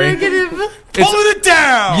 Congratulations, Or is it Henry. negative? Hold it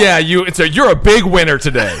down. Yeah, you're a big winner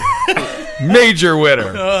today. Major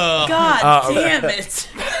winner. God damn it.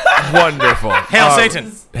 Wonderful. Hail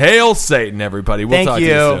Satan. Hail Satan, everybody. We'll Thank talk to you.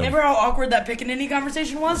 you soon. Remember how awkward that pickaninny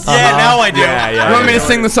conversation was? Yeah, now I do. Yeah, yeah. You want me to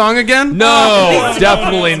sing the song again? No,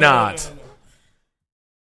 definitely not.